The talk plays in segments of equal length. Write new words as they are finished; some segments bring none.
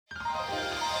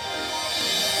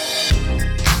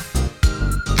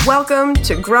Welcome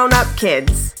to Grown Up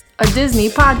Kids, a Disney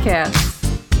podcast.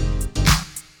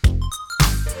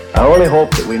 I only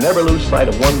hope that we never lose sight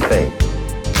of one thing,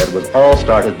 that it was all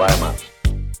started by a mouse.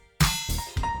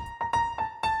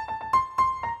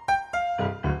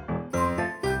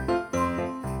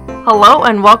 Hello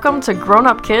and welcome to Grown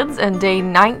Up Kids and day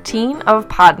 19 of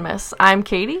Podmas. I'm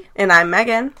Katie. And I'm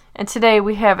Megan. And today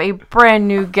we have a brand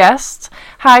new guest.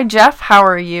 Hi Jeff, how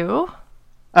are you?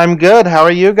 I'm good. How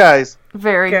are you guys?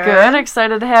 Very good.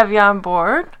 Excited to have you on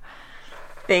board.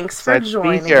 Thanks for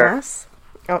joining us.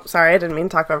 Oh, sorry, I didn't mean to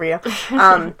talk over you.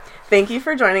 Thank you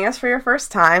for joining us for your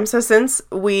first time. So since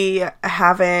we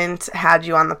haven't had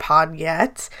you on the pod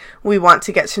yet, we want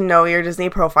to get to know your Disney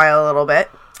profile a little bit.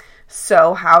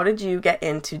 So how did you get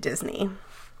into Disney?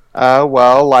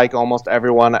 Well, like almost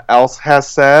everyone else has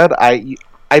said, I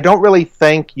don't really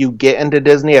think you get into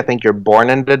Disney. I think you're born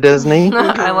into Disney.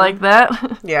 I like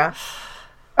that. Yeah.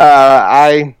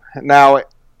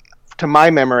 To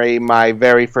my memory, my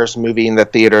very first movie in the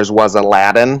theaters was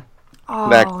Aladdin.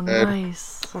 Oh,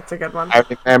 nice. That's a good one. I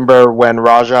remember when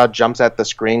Raja jumps at the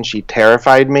screen, she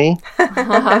terrified me.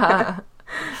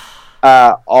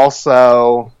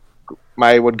 Also,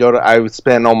 I would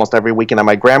spend almost every weekend at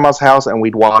my grandma's house, and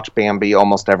we'd watch Bambi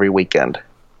almost every weekend.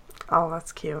 Oh,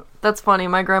 that's cute. That's funny.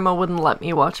 My grandma wouldn't let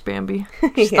me watch Bambi.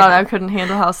 She thought I couldn't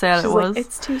handle how sad it was.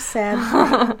 It's too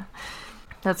sad.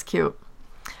 That's cute.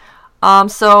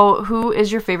 So who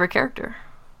is your favorite character?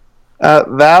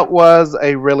 That was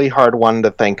a really hard one to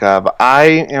think of.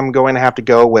 I am going to have to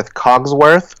go with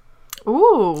Cogsworth.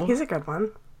 Ooh. He's a good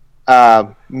one.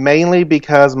 Mainly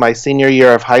because my senior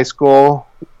year of high school,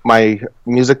 my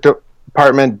music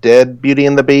department did Beauty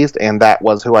and the Beast, and that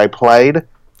was who I played.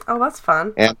 Oh, that's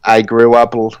fun. And I grew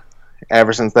up,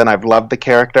 ever since then, I've loved the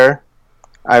character.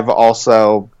 I've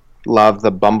also loved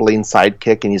the bumbling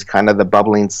sidekick, and he's kind of the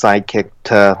bubbling sidekick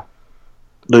to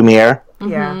Lumiere.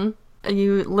 Yeah. Mm-hmm.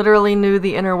 You literally knew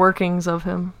the inner workings of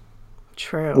him.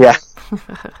 True. Yeah.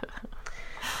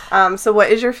 So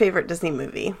what is your favorite Disney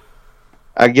movie?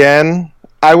 Again,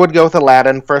 I would go with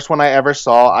Aladdin. First one I ever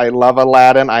saw. I love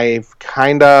Aladdin. I've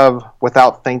kind of,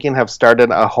 without thinking, have started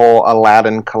a whole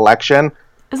Aladdin collection.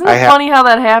 Isn't it funny how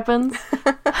that happens?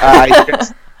 I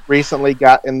just recently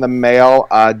got in the mail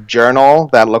a journal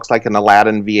that looks like an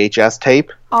Aladdin VHS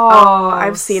tape. Oh,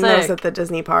 I've seen sick. those at the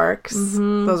Disney parks.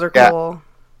 Mm-hmm. Those are cool. Yeah.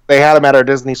 They had them at our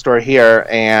Disney store here,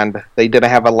 and they didn't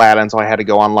have Aladdin, so I had to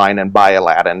go online and buy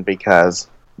Aladdin because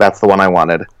that's the one I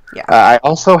wanted. Yeah. I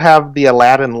also have the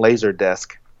Aladdin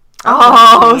Laserdisc.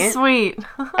 Oh, sweet.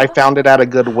 I found it at a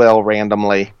Goodwill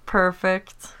randomly.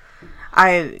 Perfect.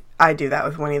 I do that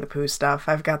with Winnie the Pooh stuff.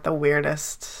 I've got the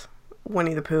weirdest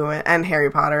Winnie the Pooh and Harry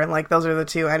Potter. Like, those are the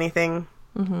two. Anything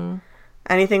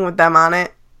with them on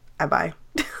it, I buy.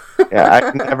 Yeah,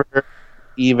 I've never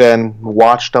even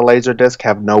watched a Laserdisc,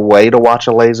 have no way to watch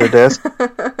a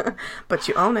Laserdisc. But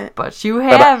you own it. But you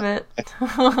have it.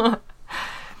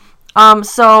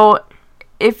 So,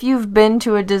 if you've been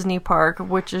to a Disney park,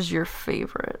 which is your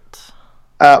favorite?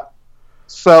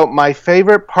 So my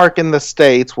favorite park in the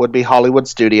States would be Hollywood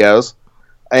Studios.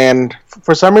 And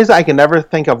for some reason, I can never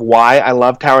think of why I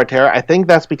love Tower of Terror. I think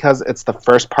that's because it's the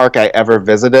first park I ever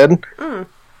visited.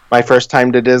 My first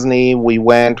time to Disney, we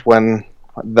went when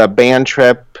the band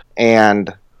trip,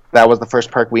 and that was the first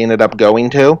park we ended up going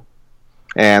to.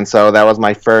 And so that was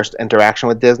my first interaction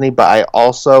with Disney. But I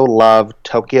also love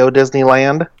Tokyo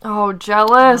Disneyland. Oh,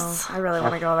 jealous. Oh, I really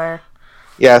want to go there.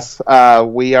 Yes,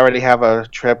 we already have a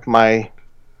trip, my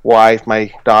wife,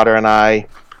 my daughter, and I,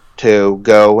 to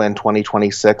go in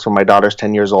 2026 when my daughter's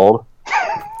 10 years old.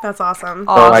 That's awesome.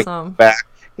 Awesome.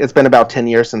 It's been about 10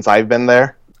 years since I've been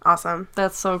there. Awesome.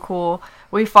 That's so cool.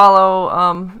 We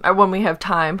follow, when we have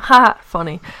time,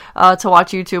 funny, to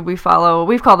watch YouTube,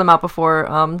 we've called them out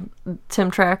before,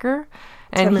 Tim Tracker.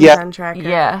 And Yeah. Jen Tracker.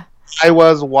 Yeah. I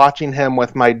was watching him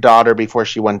with my daughter before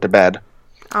she went to bed.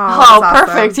 Oh, that's awesome.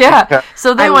 Perfect, yeah.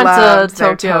 So they went to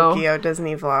their Tokyo. Tokyo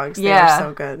Disney vlogs. They Yeah. were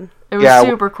so good. It was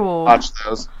super cool. Watch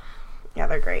those. Yeah,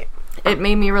 they're great. It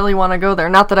made me really want to go there.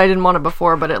 Not that I didn't want it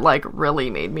before, but it really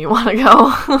made me want to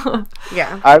go.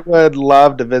 Yeah. I would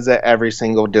love to visit every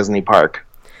single Disney park.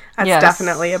 That's Yes.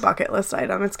 definitely a bucket list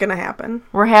item. It's going to happen.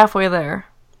 We're halfway there.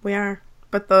 We are.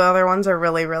 But the other ones are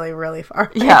really, really, really far.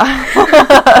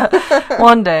 Yeah.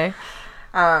 One day.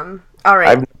 All right.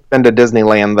 I've never been to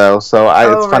Disneyland, though, so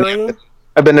it's funny. Really?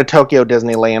 I've been to Tokyo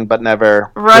Disneyland, but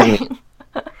never Right. Disney.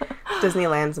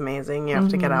 Disneyland's amazing. You have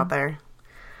to get out there.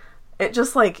 It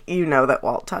just, that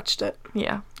Walt touched it.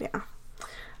 Yeah. Yeah.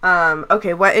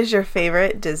 Okay, what is your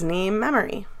favorite Disney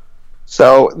memory?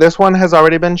 So this one has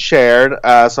already been shared.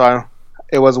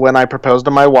 It was when I proposed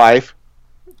to my wife.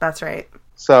 That's right.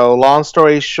 So, long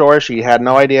story short, she had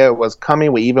no idea it was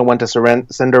coming. We even went to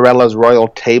Cinderella's royal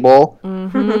table.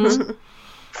 Mm-hmm.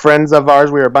 Friends of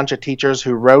ours, we were a bunch of teachers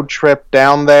who road tripped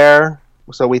down there.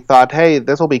 So we thought, hey,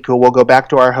 this will be cool. We'll go back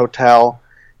to our hotel,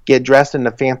 get dressed in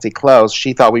the fancy clothes.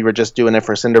 She thought we were just doing it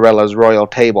for Cinderella's royal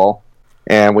table.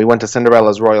 And we went to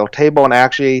Cinderella's royal table, and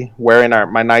actually wearing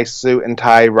my nice suit and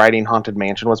tie riding Haunted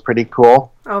Mansion was pretty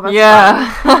cool. Oh,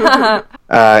 that's fun.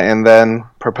 And then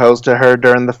proposed to her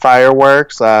during the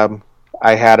fireworks. I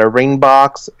had a ring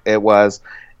box. I was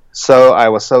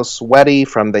so sweaty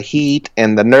from the heat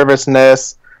and the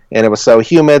nervousness, and it was so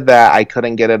humid that I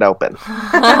couldn't get it open.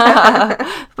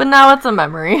 But now it's a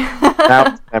memory. Now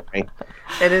it's a memory.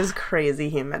 It is crazy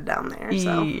humid down there.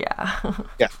 So.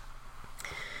 Yeah.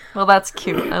 Well, that's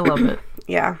cute. I love it.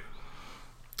 Yeah.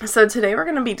 So today we're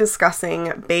going to be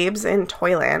discussing Babes in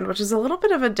Toyland, which is a little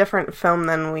bit of a different film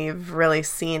than we've really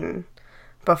seen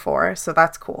before. So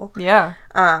that's cool. Yeah.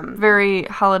 Very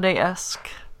holiday-esque.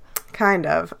 Kind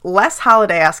of. Less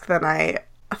holiday-esque than I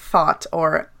thought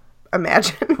or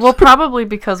imagined. Well, probably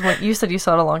because when you said you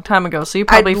saw it a long time ago, so you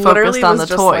probably focused on the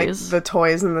toys. Like, the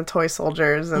toys and the toy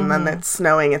soldiers, and then it's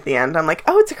snowing at the end. I'm like,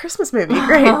 oh, it's a Christmas movie.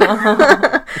 Great.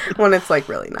 When it's like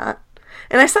really not.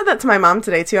 And I said that to my mom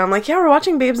today too. I'm like, yeah, we're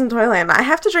watching Babes in Toyland. I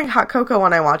have to drink hot cocoa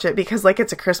when I watch it because like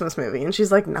it's a Christmas movie. And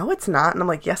she's like, no, it's not. And I'm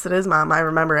like, yes, it is, Mom. I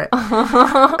remember it.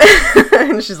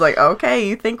 And she's like, okay,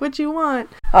 you think what you want.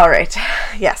 All right.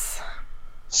 Yes.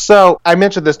 So, I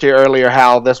mentioned this to you earlier,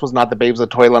 how this was not the Babes of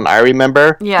Toyland I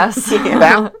remember. Yes.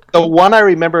 The one I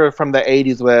remember from the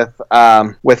 80s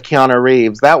with Keanu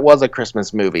Reeves, that was a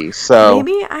Christmas movie. So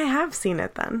maybe I have seen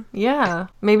it then. Yeah.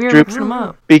 Maybe you're mixing them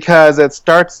up. Because it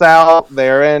starts out,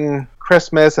 they're in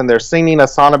Christmas, and they're singing a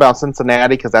song about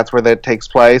Cincinnati, because that's where that takes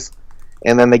place.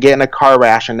 And then they get in a car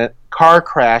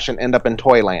crash and end up in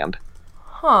Toyland.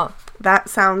 Huh. That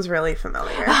sounds really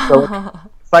familiar. So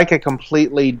it's like a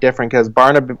completely different, because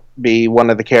Barnaby, one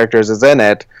of the characters, is in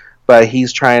it, but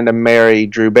he's trying to marry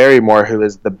Drew Barrymore, who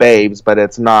is the Babes, but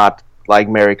it's not like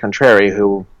Mary Contrary,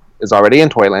 who is already in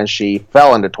Toyland. She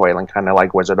fell into Toyland, kind of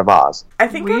like Wizard of Oz. I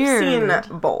think I've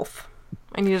seen both.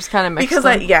 And you just kind of mixed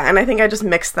them? And I think I just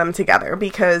mixed them together,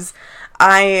 because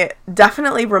I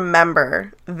definitely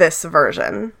remember this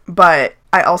version, but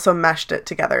I also meshed it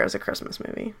together as a Christmas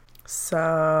movie.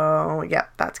 So, yeah,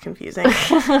 that's confusing.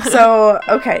 So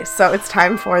it's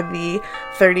time for the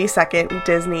 30-second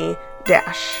Disney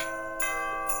Dash.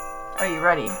 Are you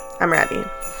ready? I'm ready.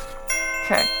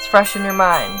 Okay, it's fresh in your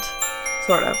mind.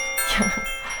 Sort of.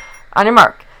 On your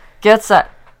mark, get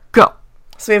set, go.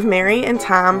 So we have Mary and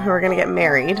Tom who are going to get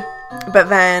married, but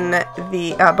then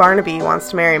the Barnaby wants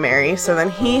to marry Mary, so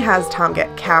then he has Tom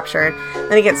get captured.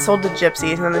 Then he gets sold to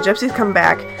gypsies, and then the gypsies come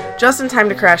back just in time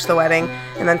to crash the wedding,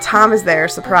 and then Tom is there,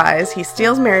 surprise. He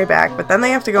steals Mary back, but then they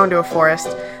have to go into a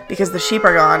forest because the sheep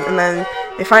are gone, and then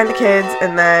they find the kids,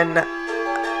 and then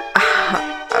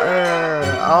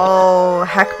all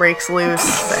heck breaks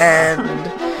loose, and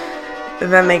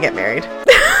then they get married.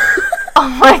 Oh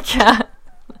my god.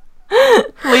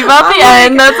 Leave out the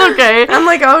end, that's okay. I'm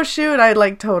like, oh shoot, I'd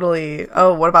like totally.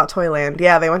 Oh, what about Toyland?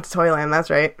 Yeah, they went to Toyland, that's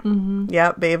right. Mm-hmm.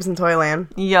 Yep, Babes in Toyland.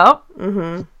 Yep.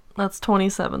 Mm-hmm. That's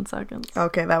 27 seconds.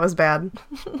 Okay, that was bad.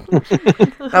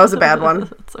 That was a bad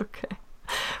one. It's okay.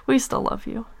 We still love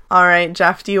you. Alright,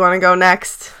 Jeff, do you want to go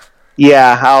next?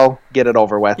 Yeah, I'll get it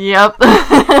over with. Yep.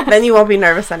 Then you won't be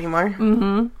nervous anymore.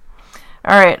 Mm-hmm.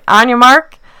 Alright, on your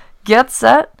mark, get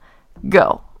set,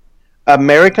 go.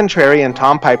 Mary Contrary and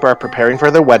Tom Piper are preparing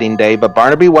for their wedding day, but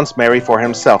Barnaby wants Mary for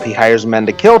himself. He hires men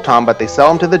to kill Tom, but they sell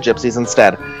him to the gypsies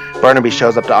instead. Barnaby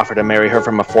shows up to offer to marry her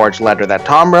from a forged letter that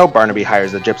Tom wrote. Barnaby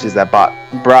hires the gypsies that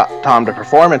brought Tom to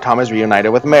perform, and Tom is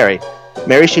reunited with Mary.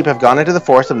 Mary's sheep have gone into the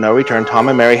forest of no return. Tom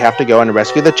and Mary have to go and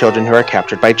rescue the children who are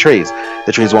captured by trees.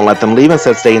 The trees won't let them leave,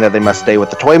 instead stating that they must stay with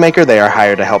the toy maker. They are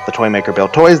hired to help the toy maker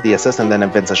build toys. The assistant then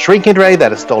invents a shrinking ray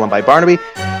that is stolen by Barnaby.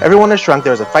 Everyone is shrunk.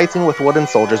 There is a fight scene with wooden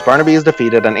soldiers. Barnaby is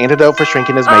defeated. An antidote for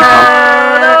shrinking is made.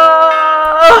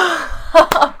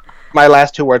 My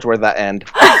last two words were the end.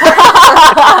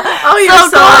 Oh, you're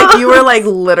so like, you were like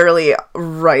literally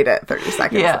right at 30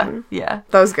 seconds. Yeah.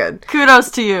 That was good.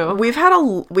 Kudos to you. We've had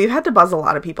to buzz a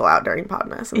lot of people out during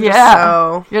Podmas.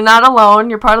 Yeah. You're not alone.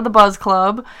 You're part of the Buzz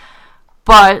Club.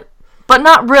 But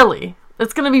not really.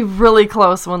 It's going to be really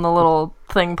close when the little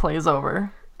thing plays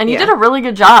over. And you did a really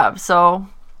good job, so...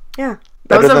 Yeah.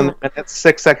 Better than the minute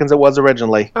 6 seconds it was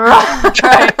originally.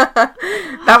 Right.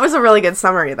 That was a really good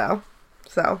summary, though.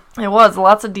 So it was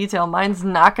lots of detail. Mine's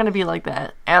not going to be like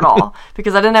that at all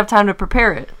because I didn't have time to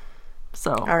prepare it.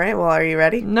 So all right, well, are you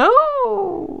ready?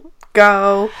 No.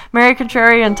 Go. Mary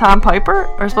Contrary and Tom Piper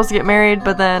are supposed to get married,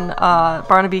 but then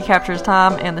Barnaby captures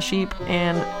Tom and the sheep,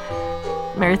 and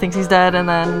Mary thinks he's dead, and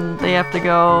then they have to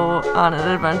go on an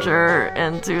adventure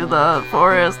into the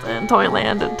forest and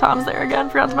Toyland, and Tom's there again.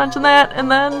 Forgot to mention that.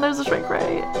 And then there's a shrink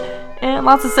ray, and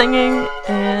lots of singing,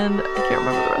 and I can't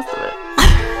remember the rest of it.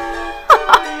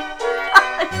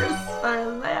 You're smarter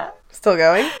than that. Still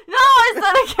going? No, I said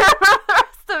I can't remember the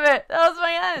rest of it. That was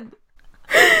my end.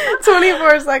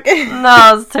 24 seconds.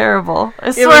 No, it's terrible.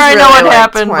 I swear was I know really what like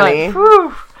happened, 20. but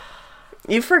whew.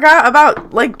 You forgot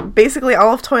about, like, basically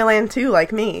all of Toyland too,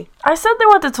 like me. I said they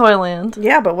went to Toyland.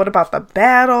 Yeah, but what about the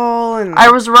battle and I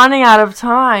was running out of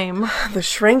time. the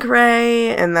shrink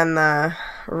ray and then the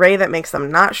ray that makes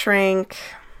them not shrink?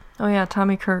 Oh yeah,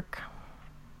 Tommy Kirk.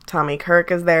 Tommy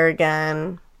Kirk is there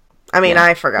again. I mean,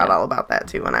 I forgot all about that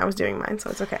too when I was doing mine, so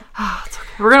it's okay. It's okay.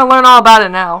 We're gonna learn all about it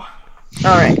now.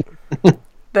 All right.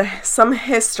 Some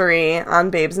history on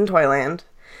Babes in Toyland.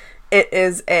 It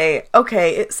is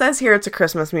it says here it's a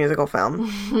Christmas musical film.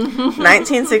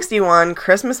 1961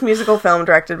 Christmas musical film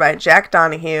directed by Jack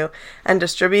Donahue and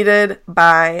distributed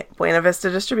by Buena Vista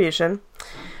Distribution.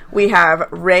 We have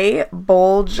Ray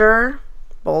Bolger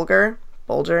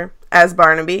as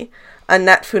Barnaby,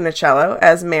 Annette Funicello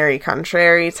as Mary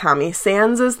Contrary, Tommy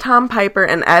Sands as Tom Piper,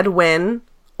 and Ed Wynn,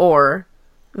 or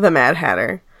the Mad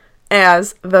Hatter,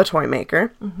 as the Toy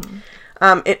Maker. Mm-hmm.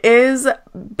 It is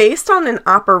based on an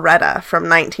operetta from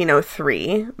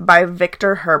 1903 by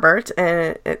Victor Herbert,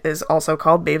 and it is also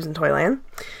called Babes in Toyland.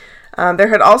 There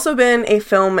had also been a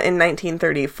film in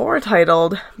 1934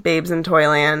 titled Babes in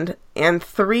Toyland, and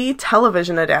 3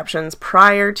 television adaptations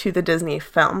prior to the Disney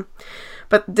film.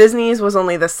 But Disney's was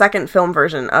only the second film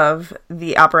version of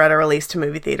the operetta released to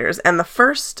movie theaters, and the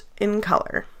first in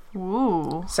color.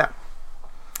 Ooh. So,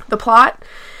 the plot,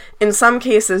 in some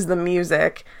cases the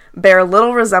music, bear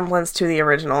little resemblance to the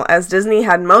original, as Disney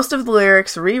had most of the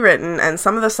lyrics rewritten and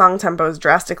some of the song tempos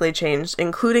drastically changed,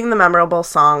 including the memorable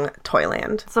song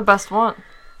Toyland. It's the best one.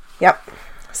 Yep.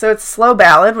 So it's a slow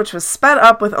ballad, which was sped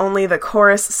up with only the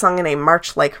chorus sung in a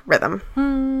march-like rhythm.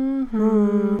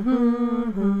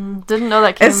 Didn't know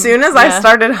that came... As soon as I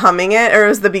started humming it, or it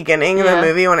was the beginning of the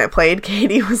movie when it played,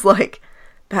 Katie was like,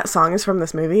 that song is from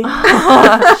this movie?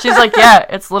 She's like, yeah,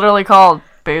 it's literally called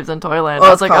Babes in Toyland. Well,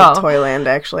 I was like, called Toyland,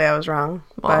 actually. I was wrong.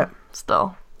 Well, but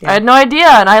still. Yeah. I had no idea,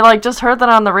 and I just heard that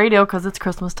on the radio because it's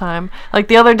Christmas time. Like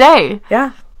the other day.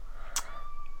 Yeah.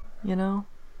 You know?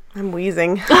 I'm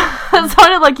wheezing. It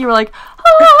sounded like you were like,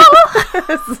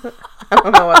 oh. I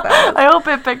don't know what that was. I hope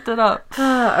it picked it up.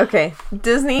 Okay.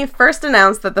 Disney first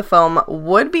announced that the film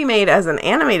would be made as an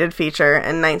animated feature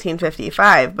in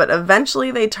 1955, but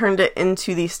eventually they turned it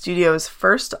into the studio's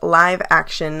first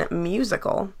live-action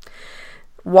musical.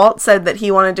 Walt said that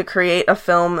he wanted to create a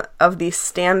film of the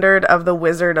standard of The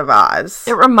Wizard of Oz.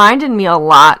 It reminded me a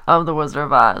lot of The Wizard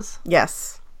of Oz.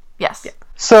 Yes. Yes. Yeah.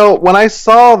 So when I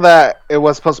saw that it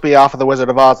was supposed to be off of The Wizard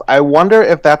of Oz, I wonder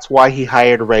if that's why he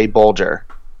hired Ray Bolger.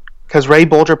 Because Ray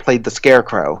Bolger played the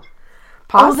Scarecrow.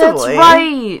 Possibly. Oh, that's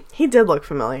right. He did look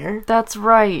familiar. That's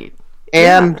right.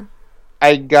 And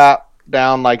I got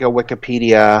down like a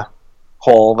Wikipedia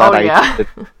hole that did.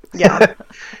 Yeah.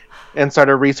 And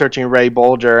started researching Ray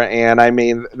Bolger, and I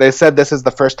mean, they said this is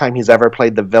the first time he's ever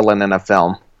played the villain in a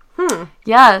film.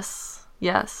 Yes.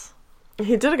 Yes.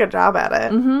 He did a good job at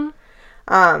it.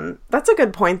 Mm-hmm. That's a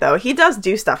good point, though. He does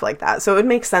do stuff like that, so it would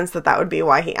make sense that that would be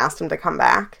why he asked him to come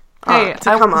back. Hey,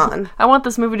 come on. I want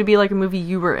this movie to be like a movie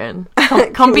you were in.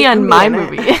 Come be on my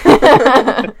movie.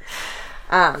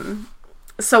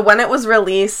 So when it was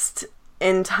released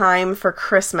in time for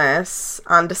Christmas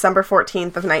on December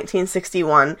 14th of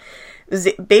 1961,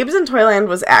 Babes in Toyland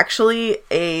was actually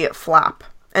a flop,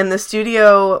 and the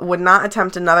studio would not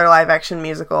attempt another live-action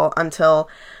musical until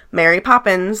Mary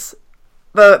Poppins.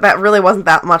 That really wasn't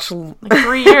that much. Like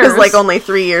 3 years. It was like only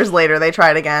 3 years later they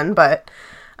tried again, but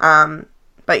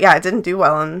yeah, it didn't do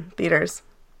well in theaters.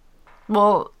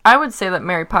 Well, I would say that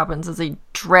Mary Poppins is a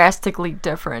drastically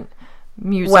different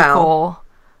musical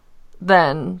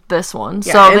than this one.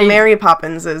 Yeah, so and Mary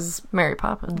Poppins is Mary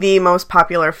Poppins, the most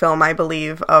popular film, I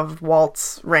believe, of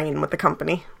Walt's reign with the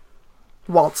company.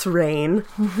 Walt's reign.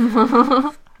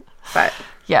 But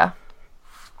yeah.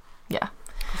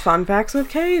 Fun facts with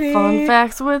Katie. Fun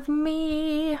facts with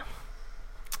me.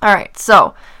 Alright,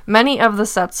 so many of the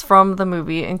sets from the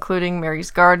movie, including Mary's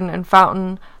garden and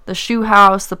fountain, the shoe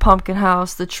house, the pumpkin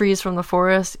house, the trees from the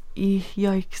forest,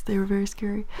 yikes, they were very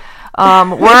scary,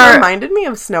 It reminded me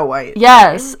of Snow White.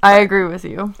 Yes, I agree with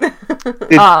you.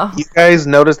 Did you guys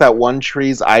notice that one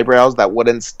tree's eyebrows that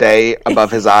wouldn't stay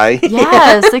above his eye?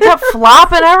 Yes, they kept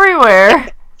flopping everywhere.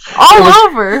 All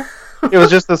over. It was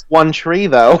just this one tree,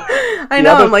 though. I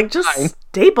know. I'm like, just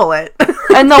staple it.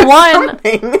 And the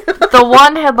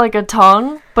one had like a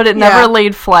tongue, but it never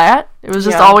laid flat. It was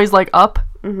just always like up.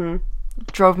 Mm-hmm.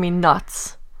 Drove me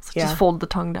nuts. So just fold the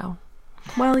tongue down.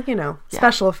 Well,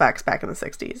 special effects back in the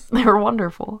 60s. They were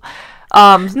wonderful.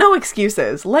 No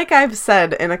excuses. Like I've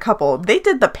said in a couple, they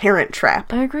did The Parent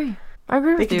Trap. I agree with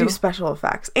you. They could do special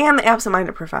effects. And The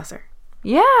Absent-Minded Professor.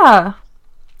 Yeah.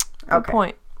 Good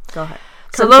point. Go ahead.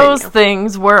 So those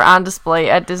things were on display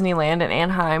at Disneyland in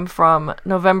Anaheim from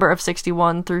November of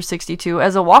 61 through 62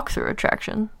 as a walkthrough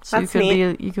attraction. So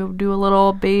you could do a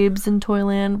little Babes in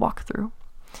Toyland walkthrough.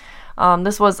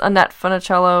 This was Annette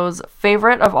Funicello's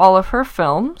favorite of all of her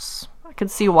films. I can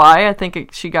see why. I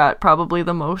think she got probably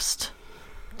the most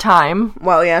time.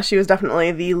 Well, yeah, she was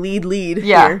definitely the lead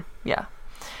here. Yeah.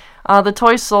 The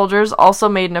toy soldiers also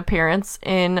made an appearance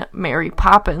in Mary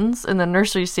Poppins in the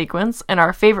nursery sequence and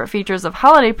are favorite features of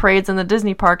holiday parades in the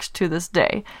Disney parks to this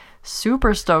day.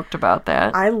 Super stoked about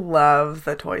that. I love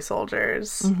the toy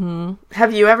soldiers. Mm-hmm.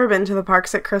 Have you ever been to the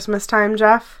parks at Christmas time,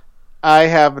 Jeff? I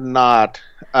have not.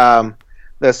 I've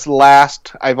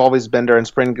always been during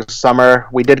spring, summer.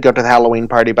 We did go to the Halloween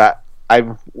party, but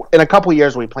in a couple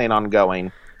years we plan on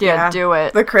going. Yeah, do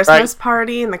it. The Christmas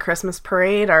party and the Christmas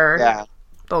parade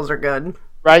those are good.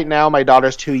 Right now, my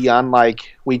daughter's too young.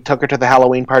 Like, we took her to the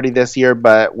Halloween party this year,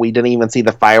 but we didn't even see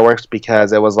the fireworks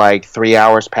because it was like 3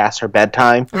 hours past her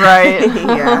bedtime. Right.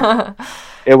 Yeah.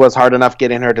 It was hard enough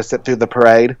getting her to sit through the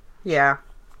parade. Yeah.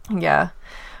 Yeah.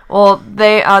 Well,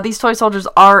 these toy soldiers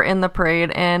are in the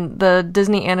parade, and the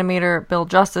Disney animator Bill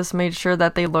Justice made sure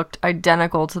that they looked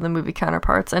identical to the movie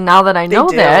counterparts. And now that I know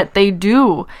that, they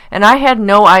do. And I had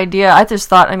no idea. I just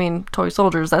thought, toy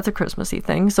soldiers, that's a Christmassy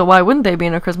thing, so why wouldn't they be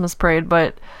in a Christmas parade?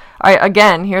 But,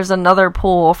 here's another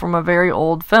pull from a very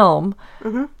old film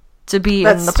to be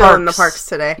in the parks. In the parks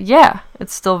today. Yeah,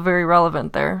 it's still very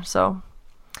relevant there. So,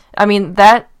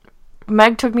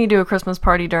 Meg took me to a Christmas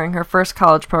party during her first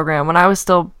college program when I was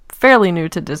still fairly new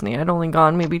to Disney. I'd only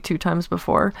gone maybe 2 times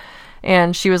before.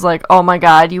 And she was like, oh my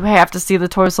god, you have to see the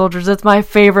toy soldiers. It's my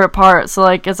favorite part. So,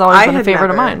 it's always been a favorite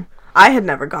of mine. I had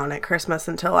never gone at Christmas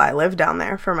until I lived down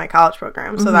there for my college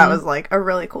program. So that was, a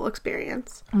really cool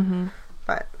experience. Mm-hmm.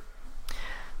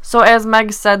 So, as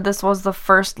Meg said, this was the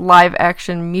first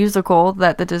live-action musical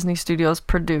that the Disney Studios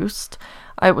produced.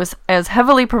 It was as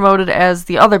heavily promoted as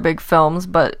the other big films,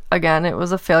 but, again, it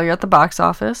was a failure at the box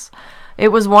office. It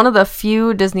was one of the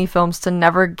few Disney films to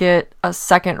never get a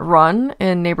second run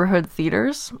in neighborhood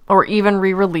theaters, or even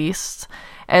re-released,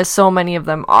 as so many of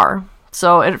them are.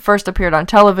 So it first appeared on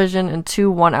television in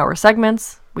 2 one-hour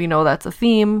segments. We know that's a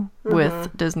theme with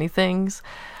Disney things.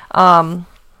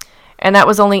 And that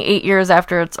was only 8 years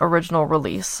after its original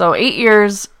release. So 8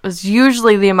 years was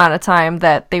usually the amount of time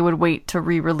that they would wait to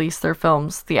re-release their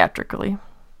films theatrically.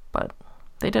 But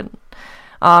they didn't.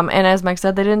 And as Mike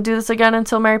said, they didn't do this again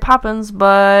until Mary Poppins,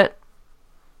 but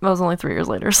that was only 3 years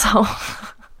later, so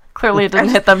clearly it didn't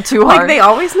hit them too hard. They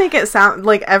always make it sound,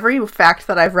 every fact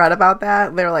that I've read about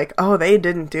that, they're like, oh, they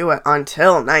didn't do it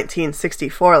until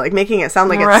 1964, making it sound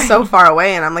like it's so far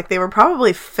away, and I'm like, they were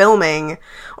probably filming,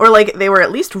 or they were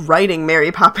at least writing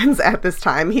Mary Poppins at this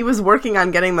time. He was working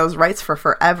on getting those rights for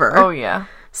forever. Oh, yeah.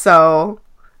 So,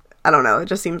 I don't know, it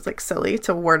just seems, silly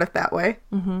to word it that way.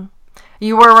 Mm-hmm.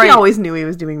 You were right. He always knew he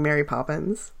was doing Mary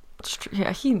Poppins.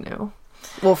 Yeah, he knew.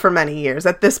 Well, for many years.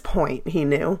 At this point, he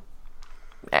knew.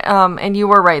 And you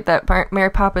were right that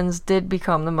Mary Poppins did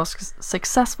become the most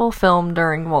successful film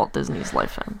during Walt Disney's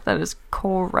lifetime. That is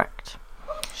correct.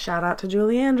 Shout out to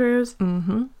Julie Andrews.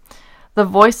 Mm-hmm. The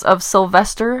voice of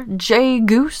Sylvester J.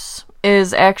 Goose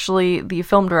is actually the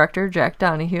film director, Jack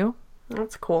Donahue.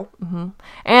 That's cool. Mm-hmm.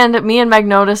 And me and Meg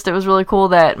noticed it was really cool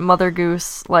that Mother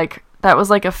Goose, that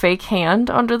was a fake hand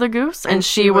under the goose, and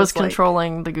she was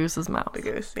controlling the goose's mouth. The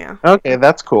goose, yeah. Okay,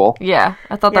 that's cool. Yeah,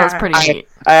 I thought that was pretty neat.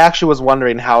 I actually was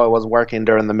wondering how it was working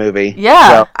during the movie. Yeah.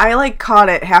 So. I, caught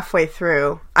it halfway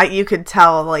through. You could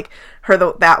tell,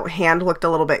 that hand looked a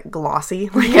little bit glossy.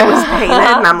 It was painted,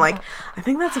 and I'm like, I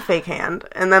think that's a fake hand.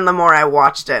 And then the more I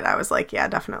watched it, I was like, yeah,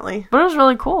 definitely. But it was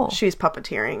really cool. She's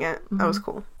puppeteering it. Mm-hmm. That was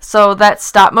cool. So that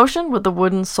stop motion with the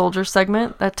wooden soldier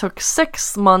segment, that took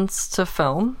 6 months to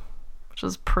film. Which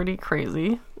is pretty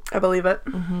crazy. I believe it.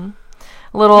 Mm-hmm.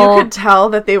 You could tell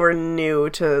that they were new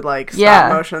to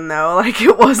stop motion though.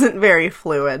 It wasn't very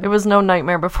fluid. It was no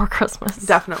Nightmare Before Christmas.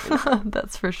 Definitely.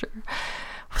 That's for sure.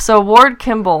 So Ward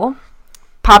Kimball,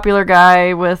 popular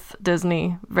guy with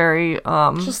Disney, very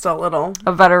just a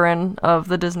veteran of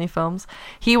the Disney films.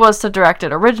 He was to direct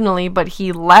it originally, but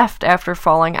he left after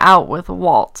falling out with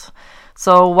Walt.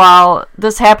 So while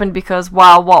this happened because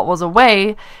while Walt was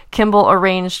away, Kimball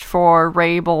arranged for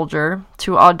Ray Bolger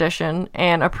to audition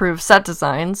and approve set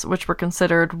designs, which were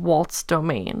considered Walt's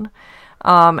domain.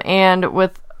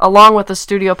 Along with the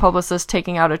studio publicist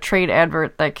taking out a trade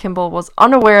advert that Kimball was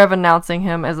unaware of announcing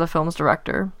him as the film's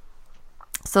director.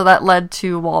 So that led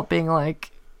to Walt being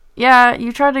like, yeah,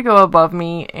 you tried to go above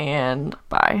me, and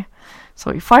bye.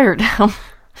 So he fired him.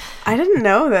 I didn't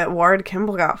know that Ward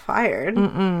Kimball got fired.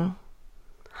 Mm-mm.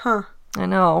 Huh. I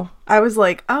know. I was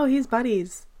like, oh, he's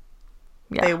buddies.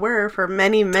 Yeah. They were for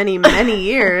many, many, many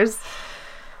years.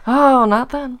 Oh, not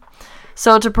then.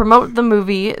 So to promote the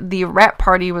movie, The Rat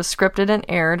Party was scripted and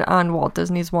aired on Walt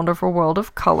Disney's Wonderful World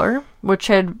of Color, which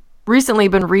had recently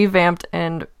been revamped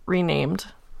and renamed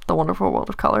The Wonderful World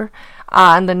of Color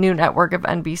on the new network of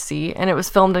NBC, and it was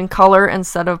filmed in color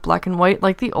instead of black and white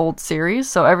like the old series,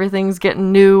 so everything's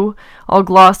getting new, all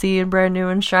glossy and brand new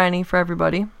and shiny for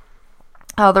everybody.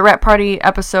 The Rat Party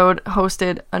episode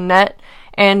hosted Annette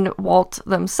and Walt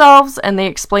themselves, and they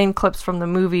explained clips from the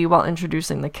movie while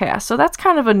introducing the cast. So that's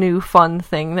kind of a new fun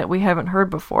thing that we haven't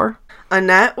heard before.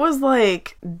 Annette was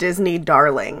like Disney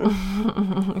darling.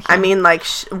 I mean, like,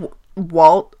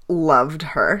 Walt loved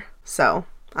her. So,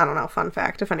 I don't know, fun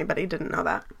fact if anybody didn't know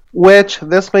that. Which,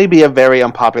 this may be a very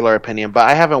unpopular opinion, but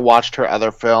I haven't watched her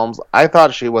other films. I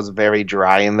thought she was very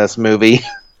dry in this movie.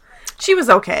 She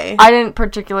was okay. I didn't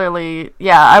particularly...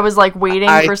 Yeah, I was like waiting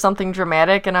for something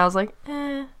dramatic, and I was like,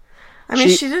 eh. I mean,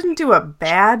 she didn't do a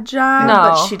bad job,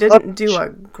 but she didn't do a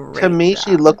great job. To me,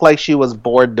 she looked like she was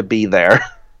bored to be there.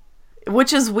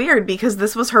 Which is weird, because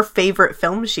this was her favorite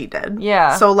film she did.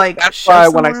 Yeah. So, like, that's why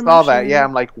when I saw that, yeah,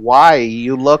 I'm like, why?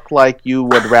 You look like you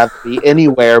would rather be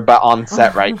anywhere but on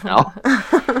set right now.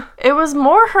 It was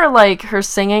more her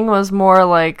singing was more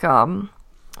like,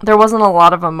 there wasn't a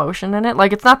lot of emotion in it.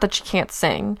 Like, it's not that she can't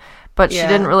sing, but she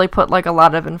didn't really put, like, a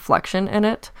lot of inflection in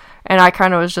it. And I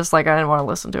kind of was just like, I didn't want to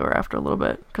listen to her after a little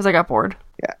bit, because I got bored.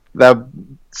 Yeah. The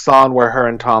song where her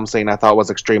and Tom sing, I thought was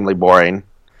extremely boring.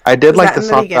 I did like the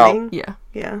song about...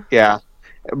 Yeah.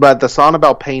 But the song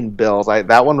about paying bills,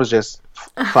 that one was just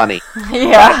funny.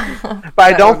 Yeah. But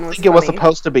I don't think it was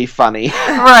supposed to be funny.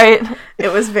 Right.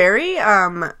 It was very,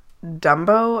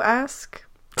 Dumbo-esque.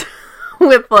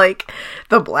 With, like,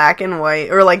 the black and white,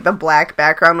 or, like, the black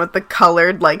background with the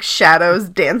colored, like, shadows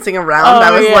dancing around. I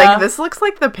was like, this looks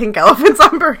like the pink elephants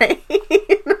on parade.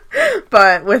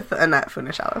 But with Annette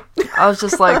Funicello. I was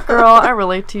just like, girl, I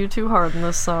relate to you too hard in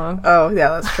this song. Oh,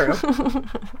 yeah, that's true.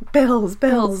 Bills,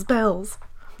 bills, bills.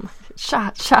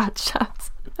 Shots. Is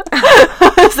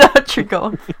that what you're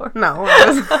going for? No,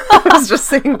 I was just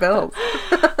singing bills.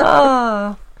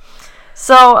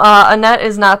 So, Annette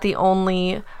is not the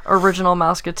only original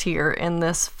Mouseketeer in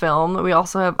this film. We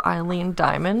also have Eileen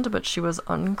Diamond, but she was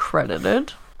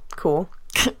uncredited. Cool.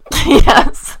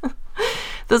 Yes.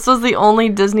 This was the only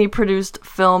Disney-produced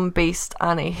film based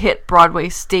on a hit Broadway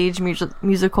stage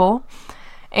musical,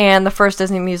 and the first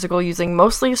Disney musical using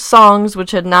mostly songs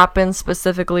which had not been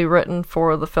specifically written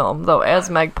for the film, though, as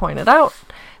Meg pointed out,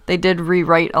 they did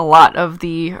rewrite a lot of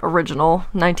the original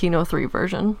 1903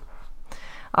 version.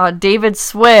 David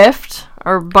Swift,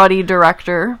 our buddy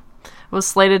director, was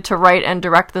slated to write and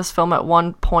direct this film at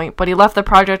one point, but he left the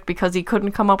project because he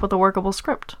couldn't come up with a workable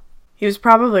script. He was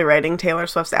probably writing Taylor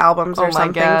Swift's albums or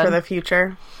something for the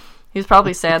future. He was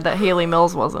probably sad that Hayley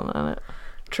Mills wasn't in it.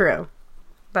 True.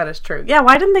 That is true. Yeah,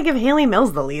 why didn't they give Hayley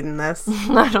Mills the lead in this?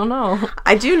 I don't know.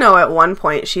 I do know at one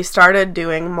point she started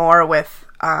doing more with...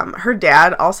 her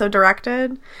dad also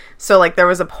directed, so, like, there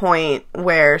was a point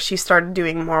where she started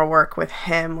doing more work with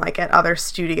him, like, at other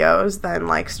studios than,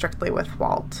 like, strictly with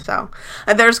Walt. So,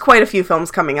 there's quite a few films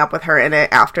coming up with her in it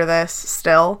after this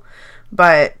still,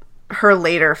 but her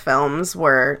later films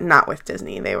were not with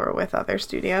Disney. They were with other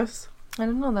studios. I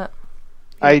didn't know that.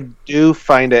 I do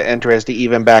find it interesting,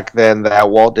 even back then, that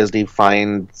Walt Disney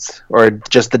finds, or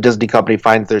just the Disney company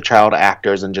finds their child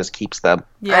actors and just keeps them.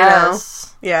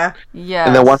 Yes. Yeah. Yeah.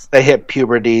 And then once they hit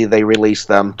puberty, they release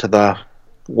them to the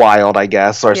wild, I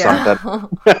guess, or something.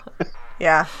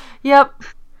 Yeah. Yep.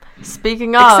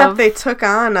 Speaking of... Except they took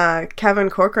on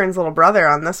Kevin Corcoran's little brother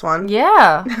on this one.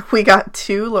 Yeah. We got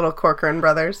 2 little Corcoran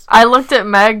brothers. I looked at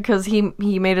Meg because he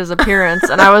made his appearance,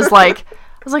 and I was like,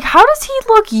 how does he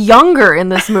look younger in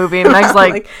this movie? And Meg's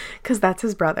like... Because that's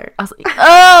his brother. I was like,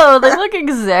 oh, they look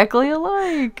exactly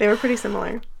alike. They were pretty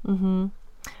similar. Mm-hmm.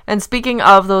 And speaking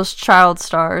of those child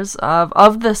stars,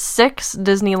 of the 6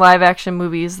 Disney live-action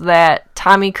movies that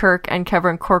Tommy Kirk and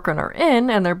Kevin Corcoran are in,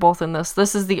 and they're both in this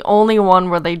is the only one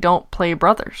where they don't play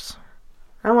brothers.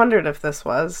 I wondered if this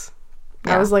was.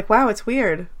 Yeah. I was like, wow, it's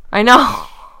weird. I know.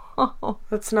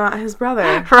 That's not his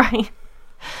brother. Right.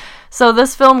 So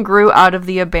this film grew out of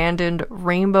the abandoned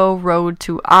Rainbow Road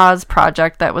to Oz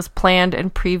project that was planned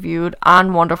and previewed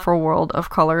on Wonderful World of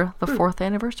Color, the 4th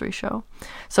anniversary show.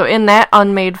 So in that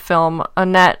unmade film,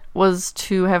 Annette was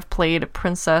to have played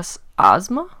Princess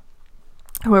Ozma,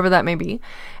 whoever that may be.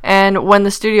 And when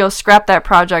the studio scrapped that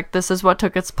project, this is what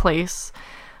took its place.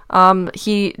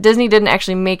 Disney didn't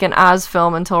actually make an Oz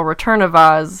film until Return of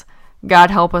Oz.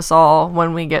 God help us all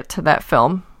when we get to that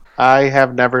film. I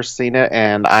have never seen it,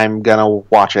 and I'm gonna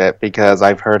watch it because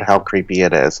I've heard how creepy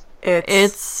it is.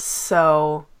 It's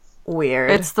so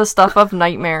weird. It's the stuff of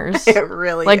nightmares. It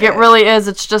really like is. It really is.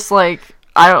 It's just like,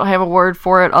 I don't have a word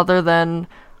for it other than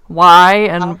why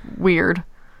and weird.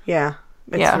 Yeah.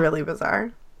 It's really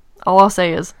bizarre. All I'll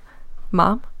say is,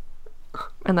 Mom,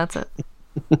 and that's it.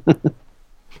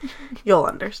 You'll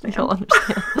understand. All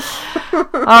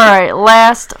right,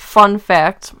 last fun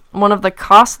fact. One of the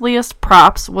costliest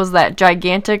props was that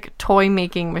gigantic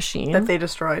toy-making machine. That they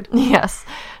destroyed. Yes.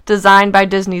 Designed by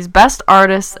Disney's best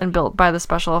artists and built by the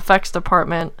special effects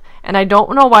department. And I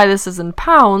don't know why this is in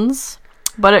pounds,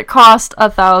 but it cost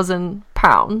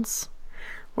 £1,000.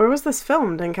 Where was this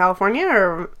filmed? In California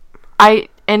or...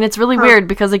 And it's really weird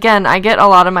because, again, I get a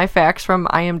lot of my facts from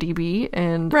IMDb,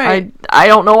 and right. I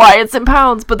don't know why it's in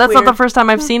pounds, but that's Weird. not the first time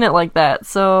I've seen it like that,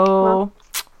 so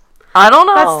I don't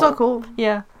know. That's still cool.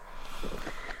 Yeah.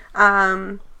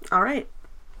 All right.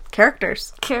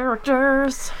 Characters.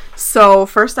 So,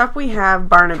 first up we have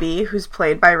Barnaby, who's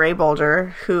played by Ray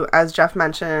Bolger, who, as Jeff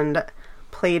mentioned,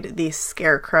 played the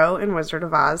Scarecrow in Wizard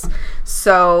of Oz.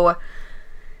 So...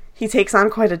 he takes on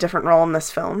quite a different role in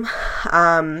this film.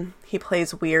 He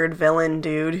plays weird villain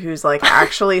dude who's, like,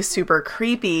 actually super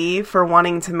creepy for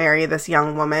wanting to marry this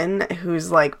young woman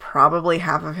who's, like, probably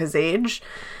half of his age.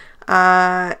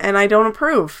 And I don't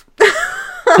approve.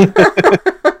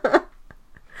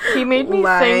 He made me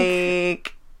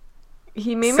think...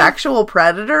 He made sexual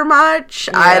predator much?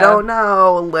 Yeah. I don't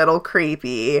know. A little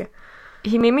creepy.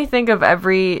 He made me think of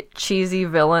every cheesy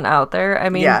villain out there. I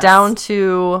mean, down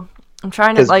to... I'm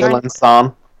trying to, his villain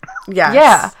song. Yes.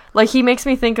 Yeah. Like, he makes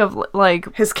me think of,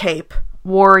 like... his cape.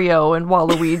 Wario and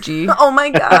Waluigi. Oh my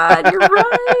god, you're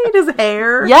right. His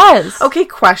hair. Yes. Okay,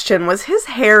 question. Was his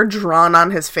hair drawn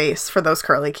on his face for those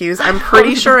curly cues? I'm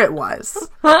pretty sure it was.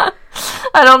 I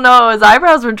don't know. His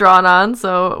eyebrows were drawn on,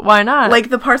 so why not? Like,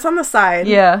 the parts on the side.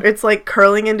 Yeah. It's, like,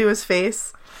 curling into his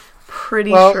face. Pretty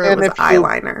sure it was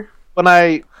eyeliner. When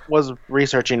I was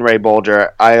researching Ray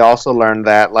Bolger, I also learned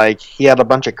that, like, he had a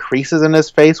bunch of creases in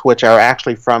his face, which are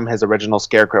actually from his original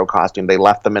Scarecrow costume. They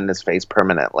left them in his face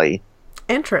permanently.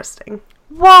 Interesting.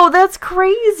 Whoa, that's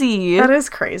crazy. That is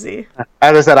crazy.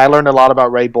 As I said, I learned a lot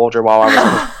about Ray Bolger while I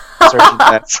was researching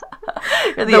this.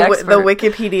 The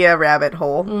Wikipedia rabbit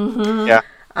hole. Mm-hmm.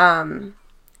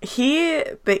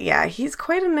 Yeah. He's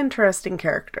quite an interesting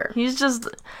character. He's just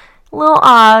a little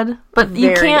odd, but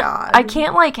Very odd. I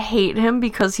can't, like, hate him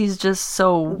because he's just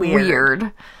so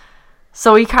weird.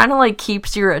 So he kind of, like,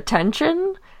 keeps your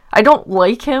attention. I don't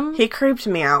like him. He creeped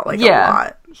me out, like, a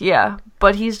lot. Yeah,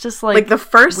 but he's just, like, the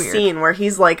first weird. scene where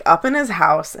he's, like, up in his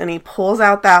house and he pulls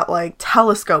out that, like,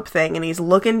 telescope thing and he's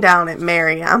looking down at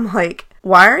Mary. I'm like,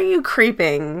 why are you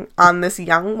creeping on this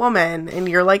young woman and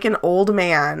you're, like, an old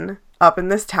man up in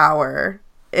this tower?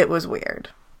 It was weird.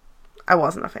 I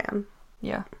wasn't a fan.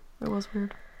 Yeah, it was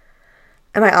weird.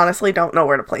 And I honestly don't know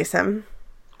where to place him.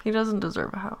 He doesn't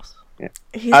deserve a house. Yeah.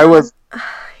 I was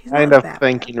kind of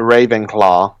thinking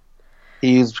Ravenclaw.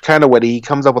 He's kind of witty. He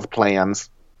comes up with plans.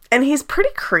 And he's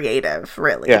pretty creative,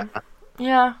 really. Yeah.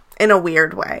 Yeah. In a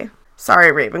weird way.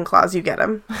 Sorry, Ravenclaws, you get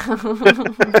him.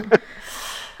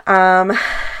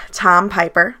 Tom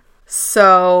Piper.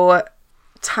 So,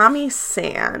 Tommy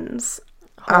Sands.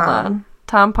 Hold on.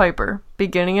 Tom Piper,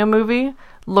 beginning of movie,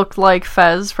 looked like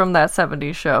Fez from That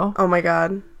 70s Show. Oh my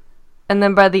god. And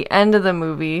then by the end of the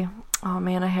movie, oh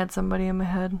man, I had somebody in my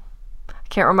head. I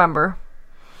can't remember.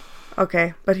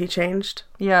 Okay, but he changed?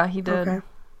 Yeah, he did. Okay.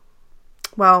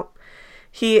 Well,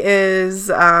 he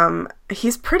is,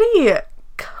 he's pretty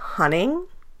cunning.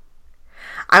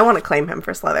 I want to claim him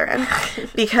for Slytherin.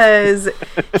 Because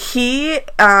he,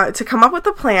 to come up with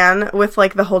the plan with,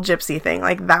 like, the whole gypsy thing,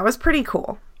 like, that was pretty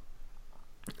cool.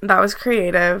 That was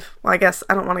creative. Well, I guess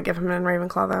I don't want to give him in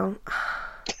Ravenclaw, though.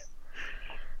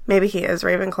 Maybe he is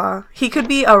Ravenclaw. He could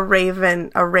be a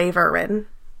Raverin.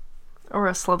 Or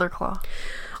a Slitherclaw.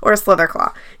 Or a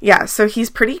Slitherclaw. Yeah, so he's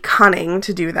pretty cunning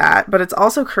to do that, but it's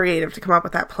also creative to come up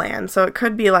with that plan. So it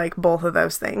could be, like, both of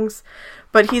those things.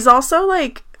 But he's also,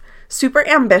 like, super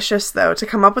ambitious, though, to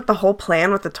come up with the whole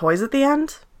plan with the toys at the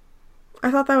end. I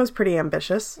thought that was pretty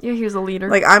ambitious. Yeah, he was a leader.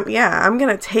 Like, I'm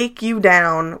gonna take you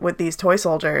down with these toy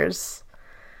soldiers.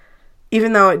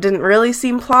 even though it didn't really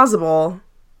seem plausible,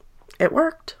 it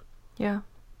worked. Yeah.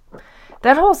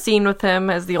 That whole scene with him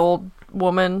as the old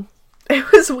woman.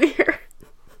 It was weird.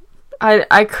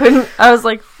 I couldn't, I was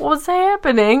like, what's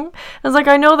happening? I was like,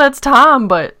 I know that's Tom,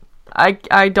 but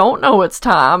I don't know it's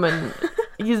Tom, and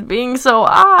he's being so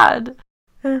odd.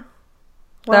 Well,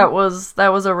 that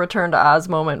was a Return to Oz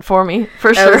moment for me,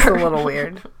 for sure. It was a little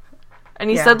weird. And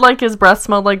he said, like, his breath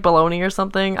smelled like bologna or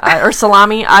something. Or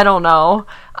salami. I don't know.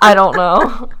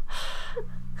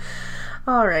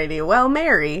 Alrighty. Well,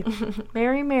 Mary.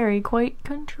 Mary, quite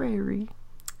contrary.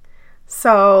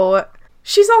 So,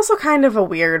 she's also kind of a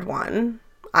weird one,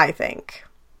 I think.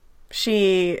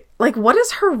 What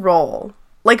is her role?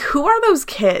 Like, who are those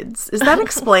kids? Is that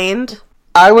explained?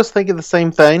 I was thinking the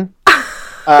same thing.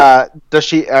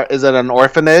 Is it an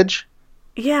orphanage?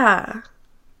 Yeah.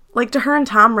 Like, do her and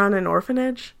Tom run an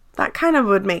orphanage? That kind of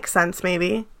would make sense,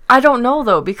 maybe. I don't know,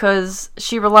 though, because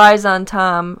she relies on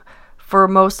Tom for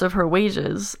most of her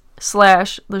wages, /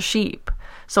 the sheep.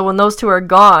 So when those two are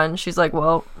gone, she's like,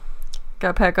 well,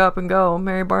 gotta pack up and go,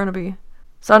 marry Barnaby.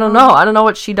 So I don't know. I don't know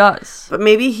what she does. But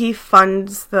maybe he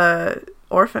funds the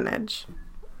orphanage.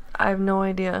 I have no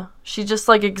idea. She just,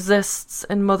 like, exists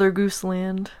in Mother Goose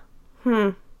Land.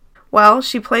 Well,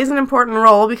 she plays an important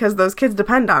role because those kids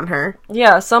depend on her.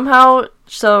 Yeah, somehow,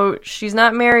 so she's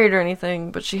not married or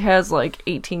anything, but she has, like,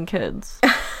 18 kids.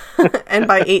 And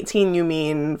by 18, you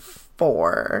mean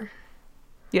 4.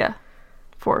 Yeah.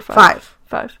 4 or 5.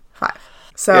 5.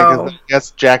 So, yeah, 'cause I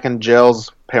guess Jack and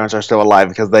Jill's parents are still alive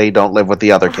because they don't live with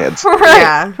the other kids. Right,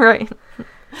 yeah. Right.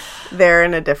 They're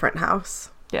in a different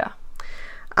house. Yeah.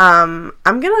 I'm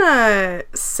gonna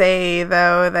say,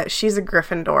 though, that she's a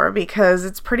Gryffindor because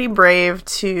it's pretty brave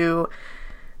to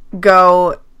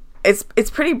go...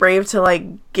 It's pretty brave to, like,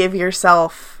 give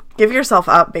yourself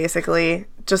up, basically,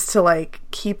 just to, like,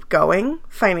 keep going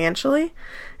financially.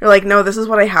 You're like, no, this is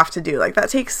what I have to do. Like, it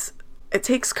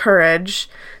takes courage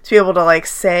to be able to, like,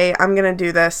 say, I'm gonna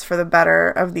do this for the better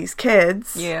of these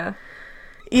kids. Yeah.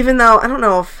 Even though, I don't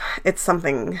know if it's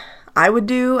something I would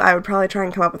do. I would probably try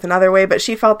and come up with another way, but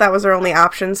she felt that was her only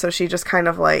option, so she just kind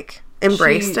of, like,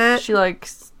 embraced it. She, like,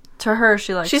 to her,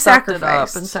 she sucked sacrificed. it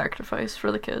up and sacrificed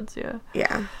for the kids, yeah.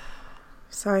 Yeah.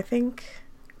 So I think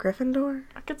Gryffindor?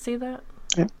 I could see that.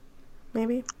 Yeah.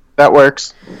 Maybe. That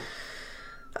works.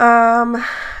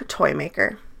 Toy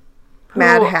Maker.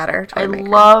 Mad Hatter Toy Maker. I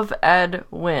love Ed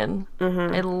Wynn.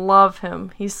 Mm-hmm. I love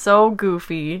him. He's so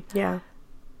goofy. Yeah.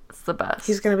 It's the best.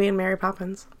 He's gonna be in Mary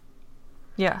Poppins.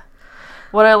 Yeah.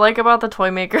 What I like about the Toy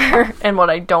Maker and what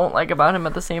I don't like about him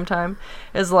at the same time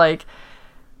is, like,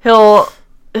 he'll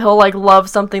like love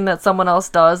something that someone else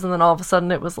does, and then all of a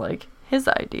sudden it was like his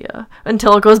idea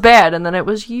until it goes bad, and then it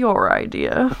was your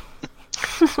idea.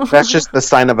 That's just the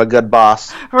sign of a good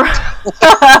boss.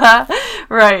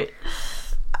 Right.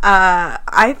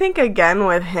 I think, again,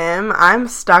 with him, I'm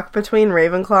stuck between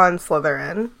Ravenclaw and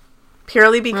Slytherin.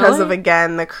 Purely because of,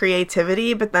 again, the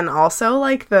creativity, but then also,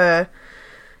 like, the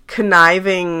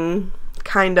conniving,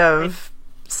 kind of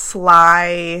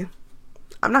sly...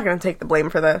 I'm not going to take the blame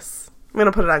for this. I'm going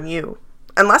to put it on you.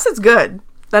 Unless it's good,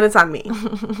 then it's on me.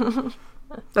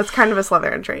 That's kind of a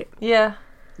Slytherin trait. Yeah.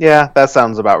 Yeah, that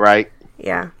sounds about right.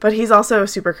 Yeah, but he's also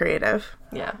super creative.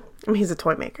 Yeah. I mean, he's a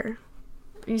toy maker.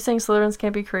 Are you saying Slytherins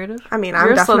can't be creative? I mean, you're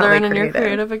I'm definitely Slytherin creative. And you're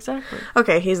creative, exactly.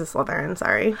 Okay, he's a Slytherin,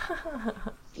 sorry.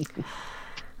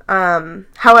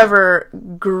 However,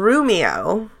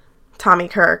 Grumio, Tommy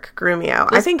Kirk, Grumio,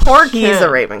 I think he's a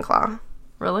Ravenclaw.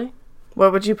 Really?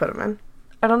 What would you put him in?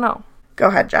 I don't know. Go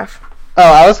ahead, Jeff. Oh,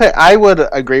 I would say I would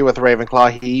agree with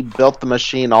Ravenclaw. He built the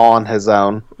machine all on his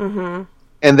own. Mm-hmm.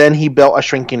 And then he built a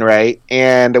shrinking ray,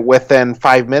 and within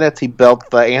 5 minutes he built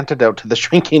the antidote to the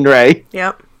shrinking ray.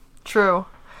 Yep. True.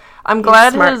 I'm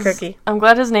glad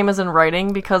his name is in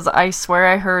writing, because I swear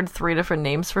I heard 3 different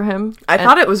names for him. I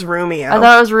thought it was Rumio. I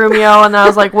thought it was Rumio, and then I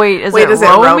was like, wait, is it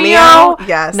Romeo?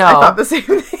 Yes, no. I thought the same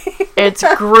thing. It's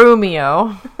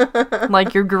Grumio.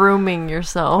 Like you're grooming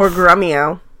yourself. Or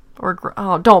Grumio.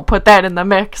 Oh, don't put that in the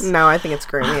mix. No, I think it's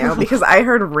Grumio, because I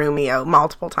heard Rumio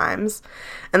multiple times.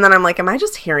 And then I'm like, am I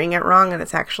just hearing it wrong? And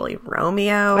it's actually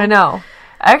Romeo. I know.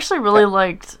 I actually really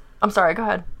liked... I'm sorry, go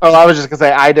ahead. Oh, I was just going to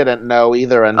say, I didn't know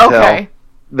either until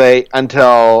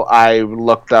until I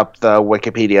looked up the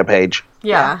Wikipedia page.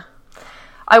 Yeah.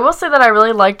 I will say that I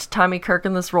really liked Tommy Kirk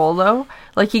in this role, though.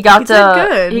 Like, he got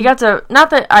to, not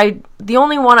that the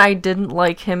only one I didn't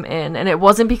like him in, and it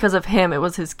wasn't because of him, it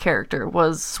was his character,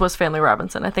 was Swiss Family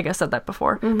Robinson. I think I said that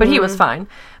before. Mm-hmm. But he was fine.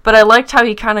 But I liked how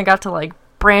he kind of got to, like,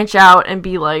 branch out and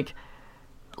be, like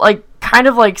kind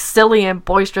of like silly and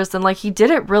boisterous, and like he did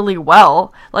it really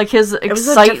well. Like his excitement,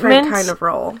 was a different kind of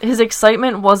role. His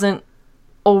excitement wasn't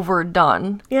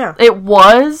overdone. Yeah. It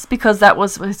was, because that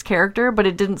was his character, but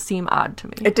it didn't seem odd to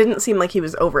me. It didn't seem like he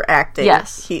was overacting.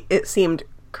 Yes. It seemed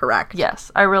correct.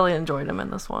 Yes, I really enjoyed him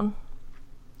in this one.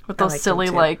 With those silly,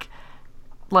 like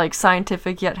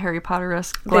scientific yet Harry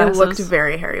Potter-esque glasses. They looked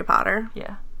very Harry Potter.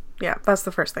 Yeah. Yeah, that's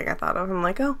the first thing I thought of. I'm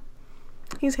like, oh,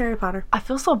 he's Harry Potter. I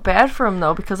feel so bad for him,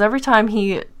 though, because every time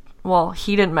he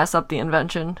didn't mess up the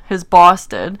invention. His boss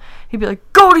did. He'd be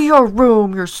like, go to your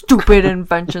room, your stupid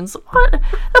inventions. What?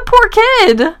 The poor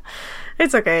kid.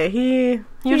 It's okay. He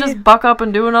just buck up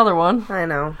and do another one. I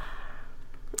know.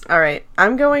 All right.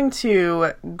 I'm going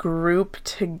to group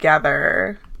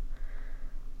together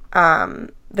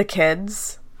the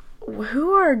kids.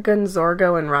 Who are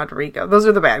Gonzorgo and Rodrigo? Those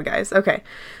are the bad guys. Okay.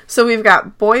 So we've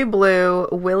got Boy Blue,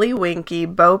 Willy Winky,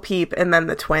 Bo Peep, and then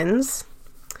the twins.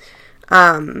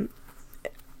 I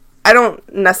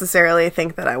don't necessarily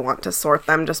think that I want to sort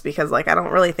them, just because, like, I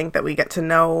don't really think that we get to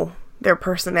know their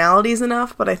personalities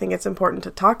enough, but I think it's important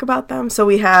to talk about them. So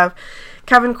we have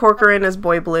Kevin Corcoran as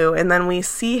Boy Blue, and then we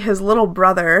see his little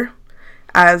brother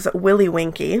as Willy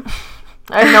Winky.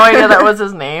 I had no idea that was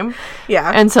his name.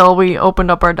 Yeah. Until we opened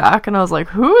up our doc, and I was like,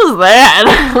 who's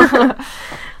that?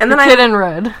 And then the kid in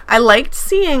red. I liked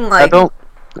seeing, like...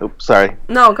 Oops, sorry.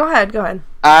 No, go ahead.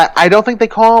 I don't think they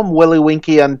call him Willy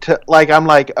Winky until, like, I'm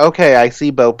like, okay, I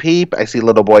see Bo Peep, I see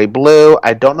Little Boy Blue,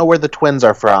 I don't know where the twins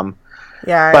are from.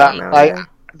 Yeah, I but, don't know. Like,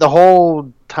 the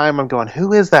whole time I'm going,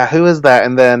 who is that?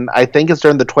 And then I think it's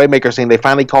during the Toymaker scene, they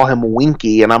finally call him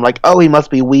Winky, and I'm like, oh, he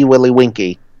must be Wee Willy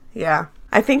Winky. Yeah.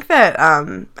 I think that,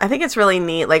 I think it's really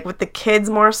neat, like, with the kids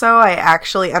more so, I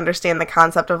actually understand the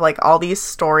concept of, like, all these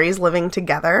stories living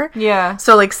together. Yeah.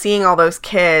 So, like, seeing all those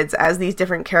kids as these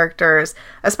different characters,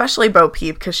 especially Bo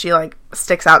Peep, because she, like,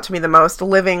 sticks out to me the most,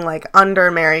 living, like,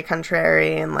 under Mary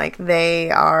Contrary, and, like, they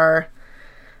are,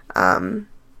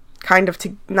 kind of,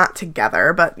 not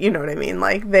together, but you know what I mean,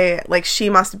 like, she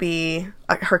must be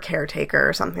her caretaker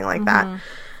or something like that.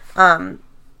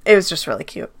 It was just really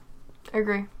cute. I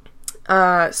agree.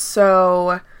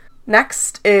 So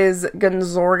next is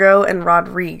Gonzorgo and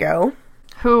Rodrigo.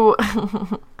 Who,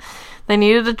 they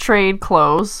needed to trade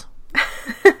clothes,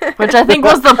 which I think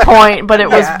was the point, but it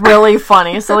was really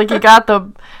funny. So, like, you got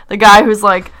the guy who's,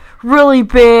 like, really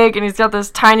big, and he's got this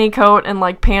tiny coat and,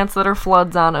 like, pants that are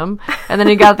floods on him. And then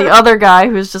you got the other guy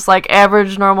who's just, like,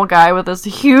 average, normal guy with this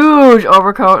huge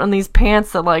overcoat and these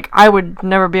pants that, like, I would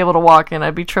never be able to walk in.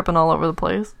 I'd be tripping all over the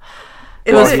place.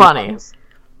 It was funny.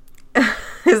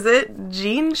 Is it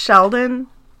Gene Sheldon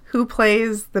who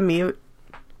plays the mute?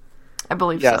 I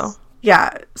believe so.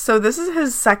 Yeah. So this is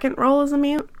his second role as a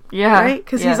mute? Yeah. Right?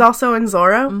 Because he's also in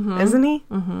Zorro, isn't he?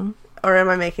 Mm-hmm. Or am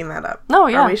I making that up? No,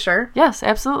 yeah. Are we sure? Yes,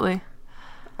 absolutely.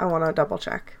 I want to double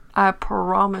check. I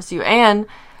promise you. And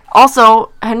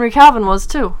also, Henry Cavill was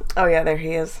too. Oh, yeah, there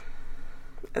he is.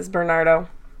 As Bernardo.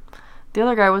 The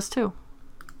other guy was too.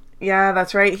 Yeah,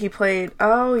 that's right. He played...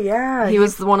 Oh, yeah. He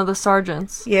was one of the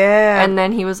sergeants. Yeah. And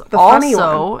then he was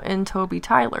also in Toby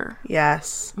Tyler.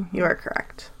 Yes, you are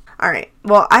correct. All right.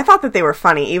 Well, I thought that they were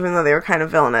funny, even though they were kind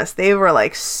of villainous. They were,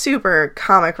 like, super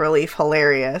comic relief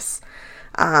hilarious.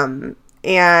 And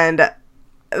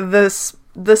the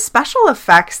special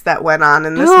effects that went on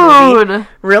in this movie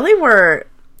really were...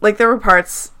 Like, there were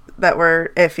parts that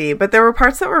were iffy, but there were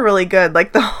parts that were really good.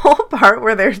 Like, the whole part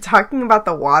where they're talking about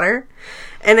the water...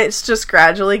 And it's just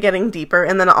gradually getting deeper.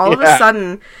 And then all of a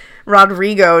sudden,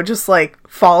 Rodrigo just, like,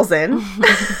 falls in.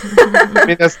 I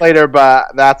mean, this later,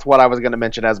 but that's what I was going to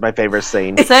mention as my favorite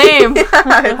scene. Same. Yeah,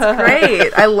 it's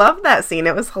great. I love that scene.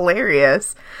 It was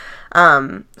hilarious.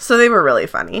 So they were really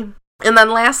funny. And then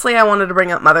lastly, I wanted to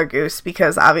bring up Mother Goose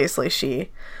because obviously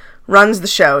she runs the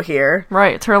show here.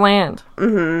 Right. It's her land.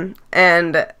 Mm-hmm.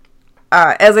 And...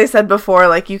 as I said before,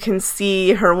 like, you can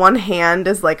see her one hand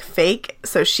is, like, fake,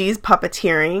 so she's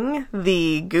puppeteering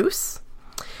the goose,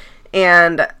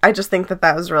 and I just think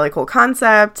that was a really cool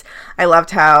concept. I loved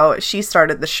how she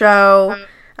started the show,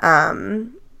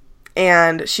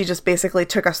 and she just basically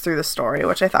took us through the story,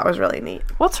 which I thought was really neat.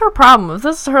 What's her problem? If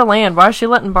this is her land, why is she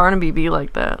letting Barnaby be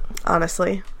like that?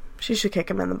 Honestly, she should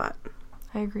kick him in the butt.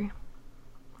 I agree.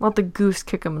 Let the goose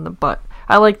kick him in the butt.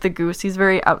 I like the goose. He's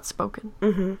very outspoken.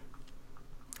 Mm-hmm.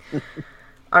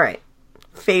 All right.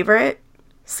 Favorite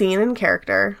scene and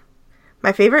character.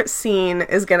 My favorite scene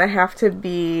is going to have to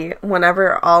be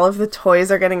whenever all of the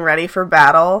toys are getting ready for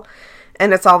battle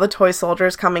and it's all the toy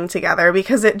soldiers coming together,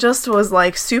 because it just was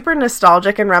like super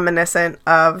nostalgic and reminiscent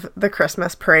of the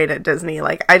Christmas parade at Disney.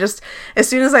 Like, as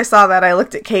soon as I saw that, I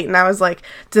looked at Kate and I was like,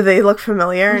 do they look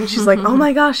familiar? And she's like, oh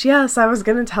my gosh, yes, I was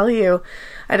gonna tell you.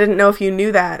 I didn't know if you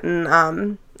knew that.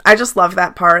 And I just love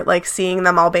that part, like seeing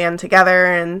them all band together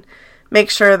and make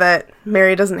sure that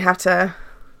Mary doesn't have to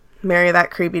marry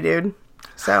that creepy dude.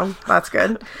 So that's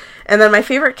good. And then my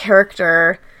favorite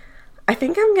character, I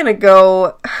think I'm gonna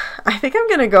go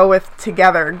with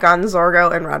together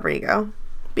Gonzorgo and Rodrigo,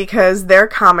 because their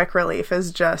comic relief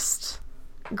is just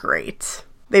great.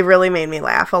 They really made me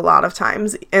laugh a lot of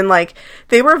times, and like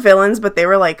they were villains, but they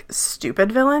were like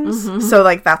stupid villains, so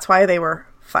like that's why they were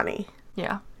funny.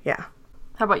 Yeah.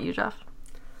 How about you, Jeff?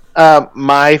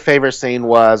 My favorite scene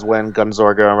was when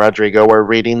Gonzorgo and Rodrigo were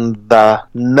reading the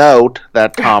note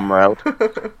that Tom wrote.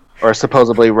 Or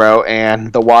supposedly wrote,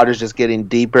 and the water's just getting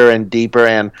deeper and deeper,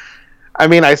 and I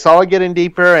mean, I saw it getting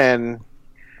deeper, and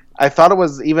I thought it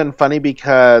was even funny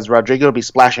because Rodrigo would be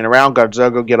splashing around,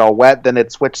 Gonzorgo would get all wet, then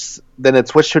it switched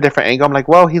to a different angle. I'm like,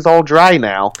 well, he's all dry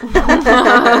now.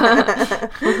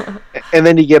 And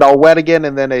then you get all wet again,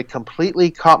 and then it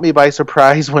completely caught me by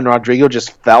surprise when Rodrigo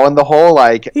just fell in the hole.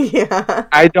 Like, yeah.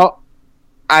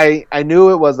 I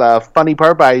knew it was a funny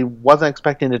part, but I wasn't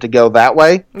expecting it to go that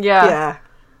way. Yeah.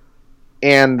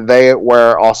 And they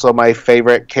were also my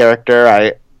favorite character.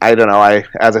 I don't know.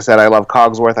 As I said, I love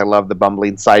Cogsworth. I love the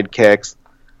bumbling sidekicks.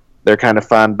 They're kind of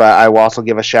fun. But I will also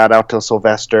give a shout out to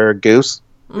Sylvester Goose.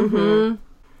 Mm-hmm.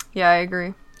 Yeah, I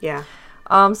agree. Yeah.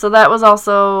 So that was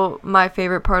also my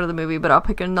favorite part of the movie, but I'll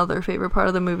pick another favorite part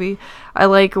of the movie. I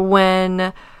like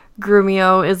when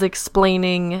Grumio is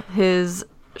explaining his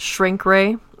shrink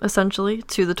ray, essentially,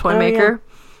 to the toy maker. Yeah.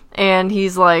 And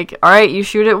he's like, all right, you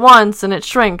shoot it once and it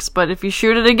shrinks, but if you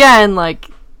shoot it again, like,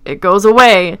 it goes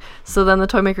away. So then the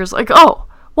toy maker's like, oh,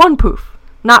 one poof,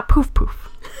 not poof poof.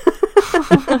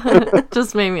 It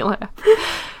just made me laugh.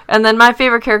 And then my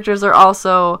favorite characters are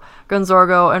also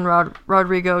Gonzorgo and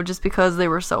Rodrigo, just because they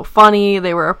were so funny.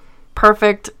 They were a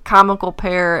perfect comical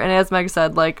pair. And as Meg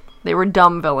said, like, they were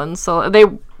dumb villains. So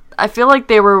I feel like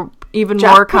they were even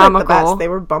Jeff more comical. The best. They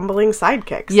were bumbling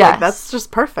sidekicks. Yes. Like, that's just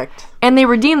perfect. And they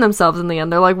redeemed themselves in the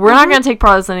end. They're like, we're not going to take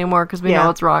part of this anymore because we know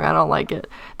it's wrong. I don't like it.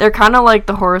 They're kind of like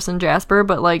the Horace and Jasper,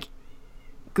 but like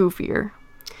goofier.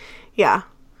 Yeah.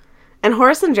 And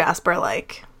Horace and Jasper,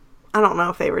 like, I don't know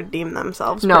if they redeem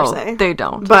themselves per se. No, they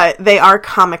don't. But they are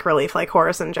comic relief, like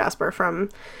Horace and Jasper from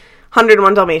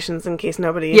 101 Dalmatians, in case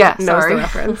nobody knows the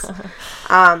reference.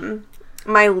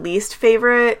 My least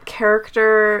favorite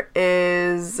character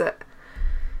is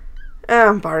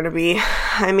Barnaby.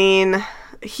 I mean,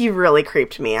 he really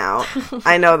creeped me out.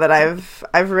 I know that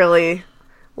I've really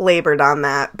labored on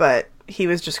that, but he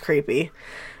was just creepy.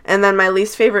 And then my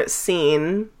least favorite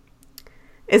scene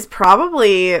is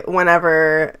probably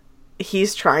whenever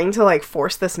he's trying to, like,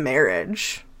 force this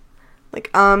marriage.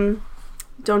 Like,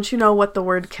 don't you know what the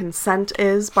word consent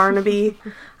is, Barnaby?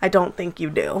 I don't think you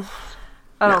do.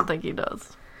 I don't think he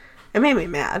does. It made me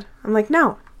mad. I'm like,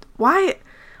 no. Why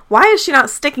is she not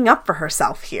sticking up for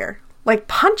herself here? Like,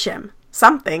 punch him.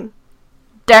 Something.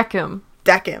 Deck him.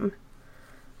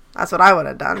 That's what I would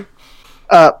have done.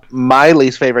 My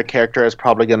least favorite character is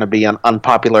probably going to be an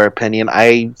unpopular opinion.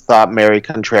 I thought Mary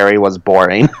Contrary was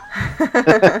boring.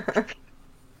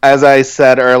 As I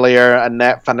said earlier,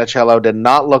 Annette Funicello did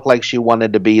not look like she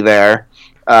wanted to be there.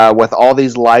 With all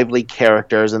these lively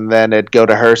characters, and then it'd go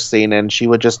to her scene, and she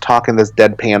would just talk in this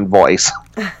deadpan voice.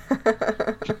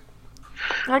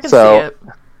 I can see it.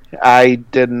 I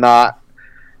did not,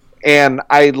 and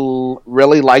I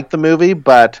really liked the movie,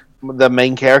 but the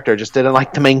main character just didn't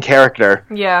like the main character.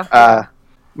 Yeah.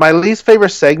 My least favorite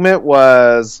segment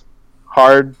was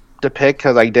hard to pick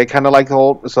because I did kind of like the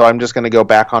whole. So I'm just going to go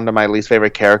back onto my least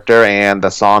favorite character and the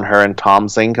song her and Tom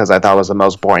sing because I thought it was the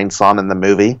most boring song in the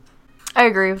movie. I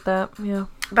agree with that, yeah.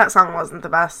 That song wasn't the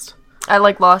best. I,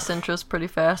 like, lost interest pretty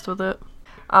fast with it.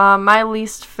 My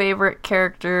least favorite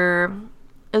character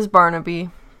is Barnaby.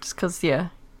 Just because, yeah,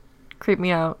 creeped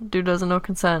me out. Dude doesn't know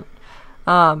consent.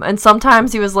 And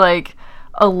sometimes he was, like,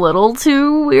 a little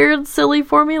too weird, silly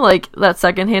for me. Like, that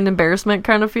secondhand embarrassment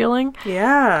kind of feeling.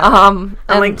 Yeah. I'm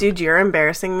like, dude, you're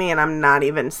embarrassing me and I'm not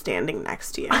even standing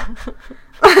next to you.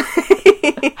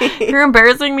 You're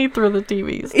embarrassing me through the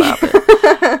TV. Stop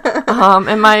it. I'm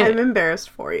embarrassed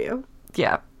for you.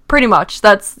 Yeah, pretty much.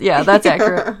 That's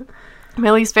accurate.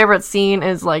 My least favorite scene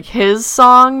is like his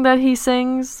song that he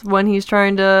sings when he's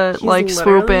trying to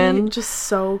swoop in. Just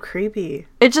so creepy.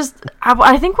 It just,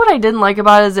 I think what I didn't like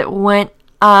about it is it went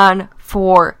on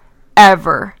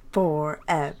forever.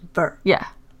 Forever. Yeah.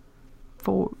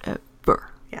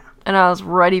 Forever. Yeah. and I was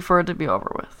ready for it to be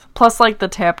over with. Plus, like, the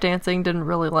tap dancing didn't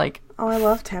really, like... Oh, I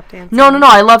love tap dancing. No,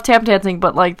 I love tap dancing,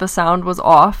 but, like, the sound was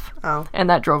off. Oh. And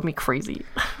that drove me crazy.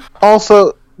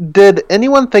 Also, did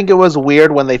anyone think it was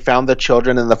weird when they found the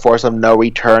children in the Forest of No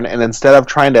Return, and instead of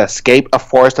trying to escape a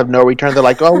Forest of No Return, they're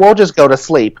like, oh, we'll just go to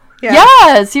sleep? Yeah.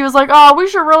 Yes! He was like, oh, we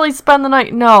should really spend the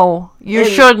night. No, you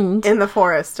shouldn't. In the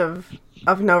Forest of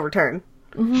No Return.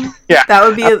 Mm-hmm. Yeah. That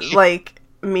would be like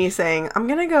me saying, I'm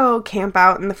gonna go camp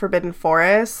out in the Forbidden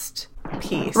Forest.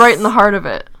 Peace. Right in the heart of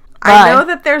it. I know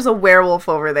that there's a werewolf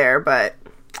over there, but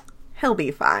he'll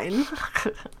be fine.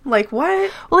 Like,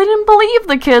 what? Well, they didn't believe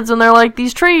the kids, and they're like,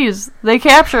 these trees, they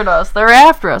captured us. They're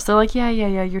after us. They're like, yeah,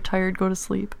 you're tired. Go to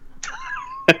sleep.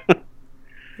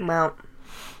 Well...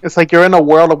 It's like you're in a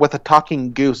world with a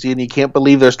talking goose, and you can't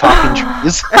believe there's talking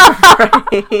trees.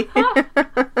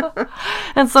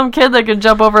 And some kid that could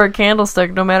jump over a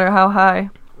candlestick no matter how high.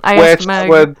 Which I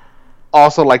would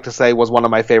also like to say was one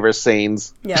of my favorite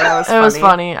scenes. Yeah, that was funny. It was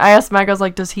funny. I asked Meg, I was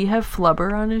like, does he have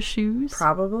flubber on his shoes?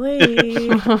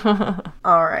 Probably.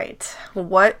 All right.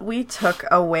 What we took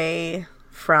away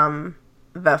from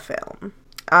the film.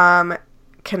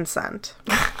 Consent.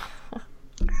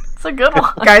 It's a good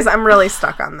one. Guys, I'm really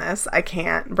stuck on this. I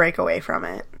can't break away from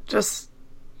it. Just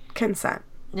consent.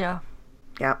 Yeah.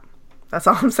 Yep. That's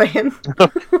all I'm saying.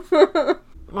 What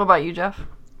about you, Jeff?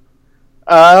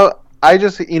 I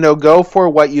just, go for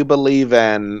what you believe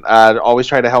in. Always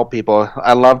try to help people.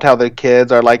 I loved how the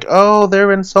kids are like, oh,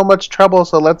 they're in so much trouble,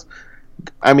 so let's...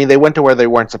 I mean, they went to where they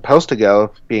weren't supposed to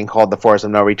go, being called the Forest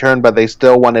of No Return, but they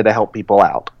still wanted to help people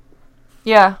out.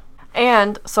 Yeah.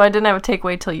 And, so I didn't have a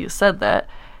takeaway till you said that.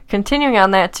 Continuing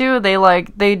on that, too,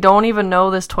 they don't even know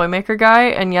this toy maker guy,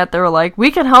 and yet they were like, we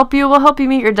can help you, we'll help you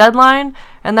meet your deadline,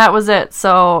 and that was it.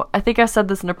 So, I think I said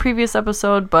this in a previous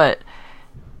episode, but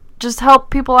just help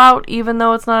people out, even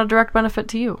though it's not a direct benefit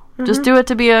to you. Mm-hmm. Just do it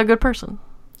to be a good person.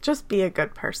 Just be a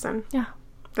good person. Yeah.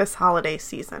 This holiday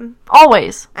season.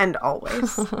 Always. And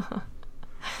always.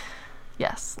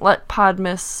 Yes. Let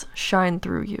Podmas shine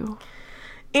through you.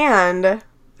 And,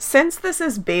 since this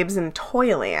is Babes in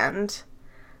Toyland...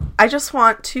 I just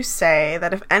want to say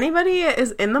that if anybody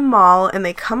is in the mall and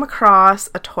they come across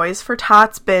a Toys for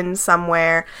Tots bin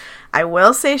somewhere, I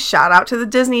will say shout out to the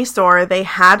Disney store. They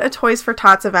had a Toys for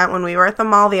Tots event when we were at the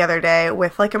mall the other day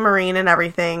with like a marine and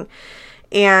everything.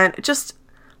 And just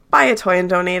buy a toy and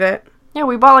donate it. Yeah,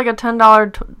 we bought like a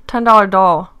 $10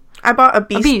 doll. I bought a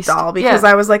Beast doll because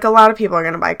I was like, a lot of people are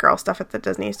going to buy girl stuff at the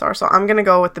Disney store. So I'm going to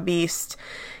go with the Beast,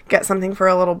 get something for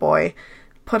a little boy.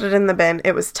 Put it in the bin.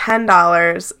 It was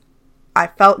 $10. I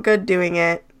felt good doing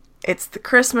it. It's the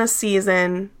Christmas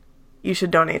season. You should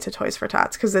donate to Toys for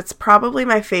Tots because it's probably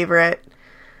my favorite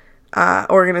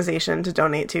organization to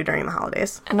donate to during the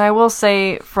holidays. And I will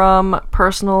say from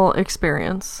personal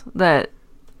experience that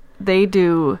they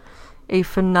do a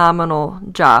phenomenal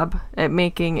job at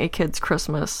making a kid's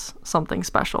Christmas something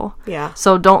special. Yeah.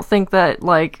 So don't think that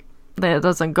that it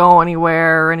doesn't go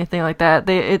anywhere or anything like that.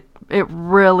 It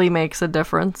really makes a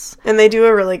difference. And they do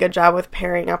a really good job with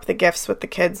pairing up the gifts with the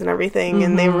kids and everything. Mm-hmm.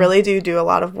 And they really do a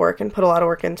lot of work and put a lot of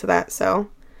work into that. So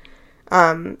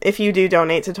if you do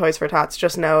donate to Toys for Tots,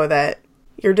 just know that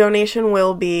your donation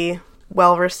will be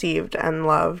well received and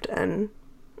loved and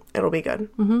it'll be good.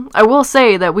 Mm-hmm. I will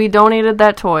say that we donated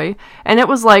that toy and it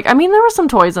was like, I mean, there were some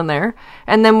toys in there.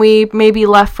 And then we maybe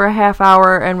left for a half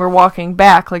hour and we're walking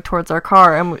back towards our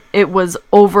car and it was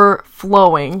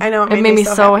overflowing. I know. It made me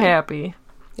so happy.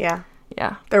 Yeah.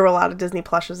 Yeah. There were a lot of Disney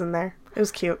plushes in there. It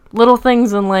was cute. Little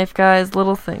things in life, guys.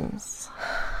 Little things.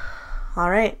 All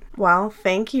right. Well,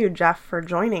 thank you, Jeff, for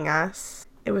joining us.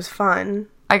 It was fun.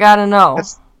 I gotta know.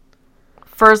 Yes.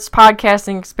 First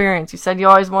podcasting experience. You said you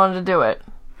always wanted to do it.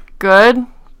 Good,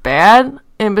 bad,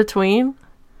 in between.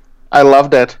 I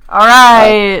loved it. All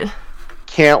right.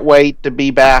 Can't wait to be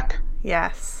back.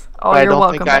 Yes. Oh, you're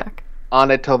welcome back. I'm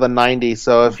on it till the 90s,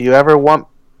 so if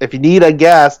you need a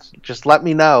guest, just let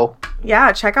me know.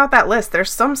 Yeah, check out that list.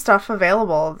 There's some stuff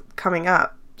available coming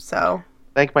up, so.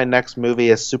 I think my next movie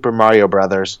is Super Mario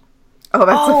Brothers. Oh,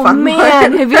 that's a fun man.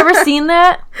 one. Have you ever seen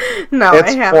that? No, I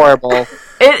haven't. It's horrible.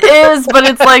 It is, but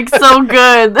it's so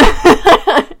good.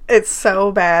 It's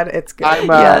so bad, it's good. I'm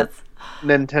a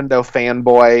Nintendo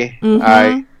fanboy. Mm-hmm.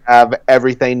 I have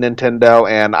everything Nintendo,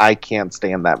 and I can't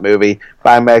stand that movie.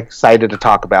 But I'm excited to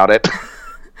talk about it.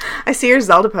 I see your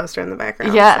Zelda poster in the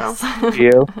background. Yes. So.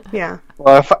 You? Yeah.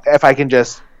 Well, if I can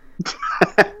just...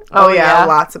 Oh, yeah,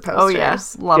 lots of posters. Oh,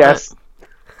 yes. Love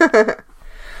it.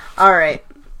 All right.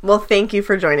 Well, thank you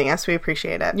for joining us. We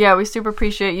appreciate it. Yeah, we super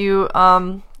appreciate you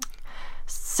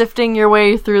sifting your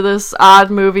way through this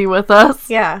odd movie with us.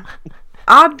 Yeah.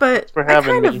 odd, but I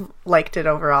kind of liked it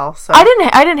overall. So I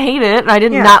didn't hate it, and I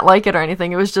did not like it or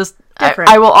anything. It was just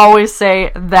I will always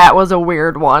say that was a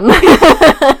weird one.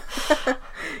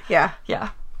 Yeah.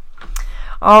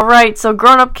 All right, so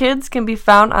Grown Up Kids can be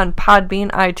found on Podbean,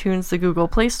 iTunes, the Google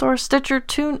Play Store, Stitcher,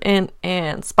 TuneIn,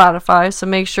 and Spotify. So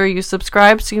make sure you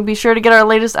subscribe so you can be sure to get our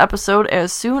latest episode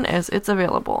as soon as it's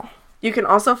available. You can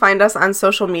also find us on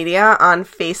social media on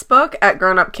Facebook at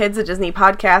Grown Up Kids, a Disney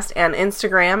podcast, and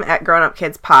Instagram at Grown Up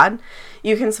Kids Pod.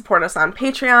 You can support us on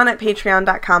Patreon at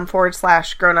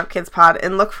patreon.com/grownupkidspod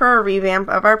and look for a revamp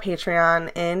of our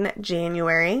Patreon in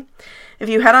January. If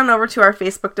you head on over to our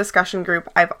Facebook discussion group,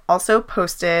 I've also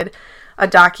posted a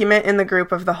document in the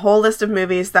group of the whole list of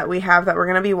movies that we have that we're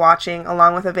going to be watching,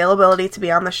 along with availability to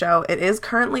be on the show. It is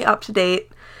currently up to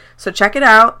date, so check it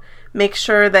out. Make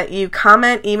sure that you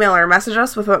comment, email, or message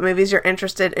us with what movies you're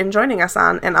interested in joining us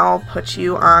on, and I'll put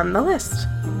you on the list.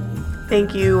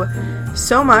 Thank you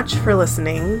so much for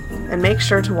listening, and make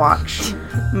sure to watch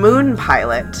Moon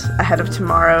Pilot ahead of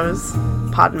tomorrow's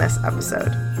Podmas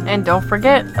episode. And don't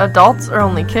forget, adults are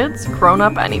only kids grown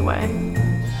up anyway.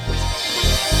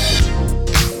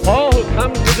 All who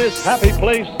come to this happy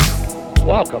place,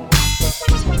 welcome.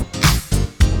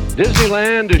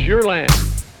 Disneyland is your land.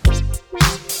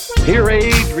 Here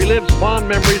age relives fond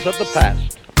memories of the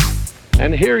past.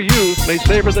 And here youth may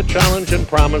savor the challenge and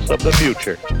promise of the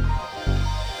future.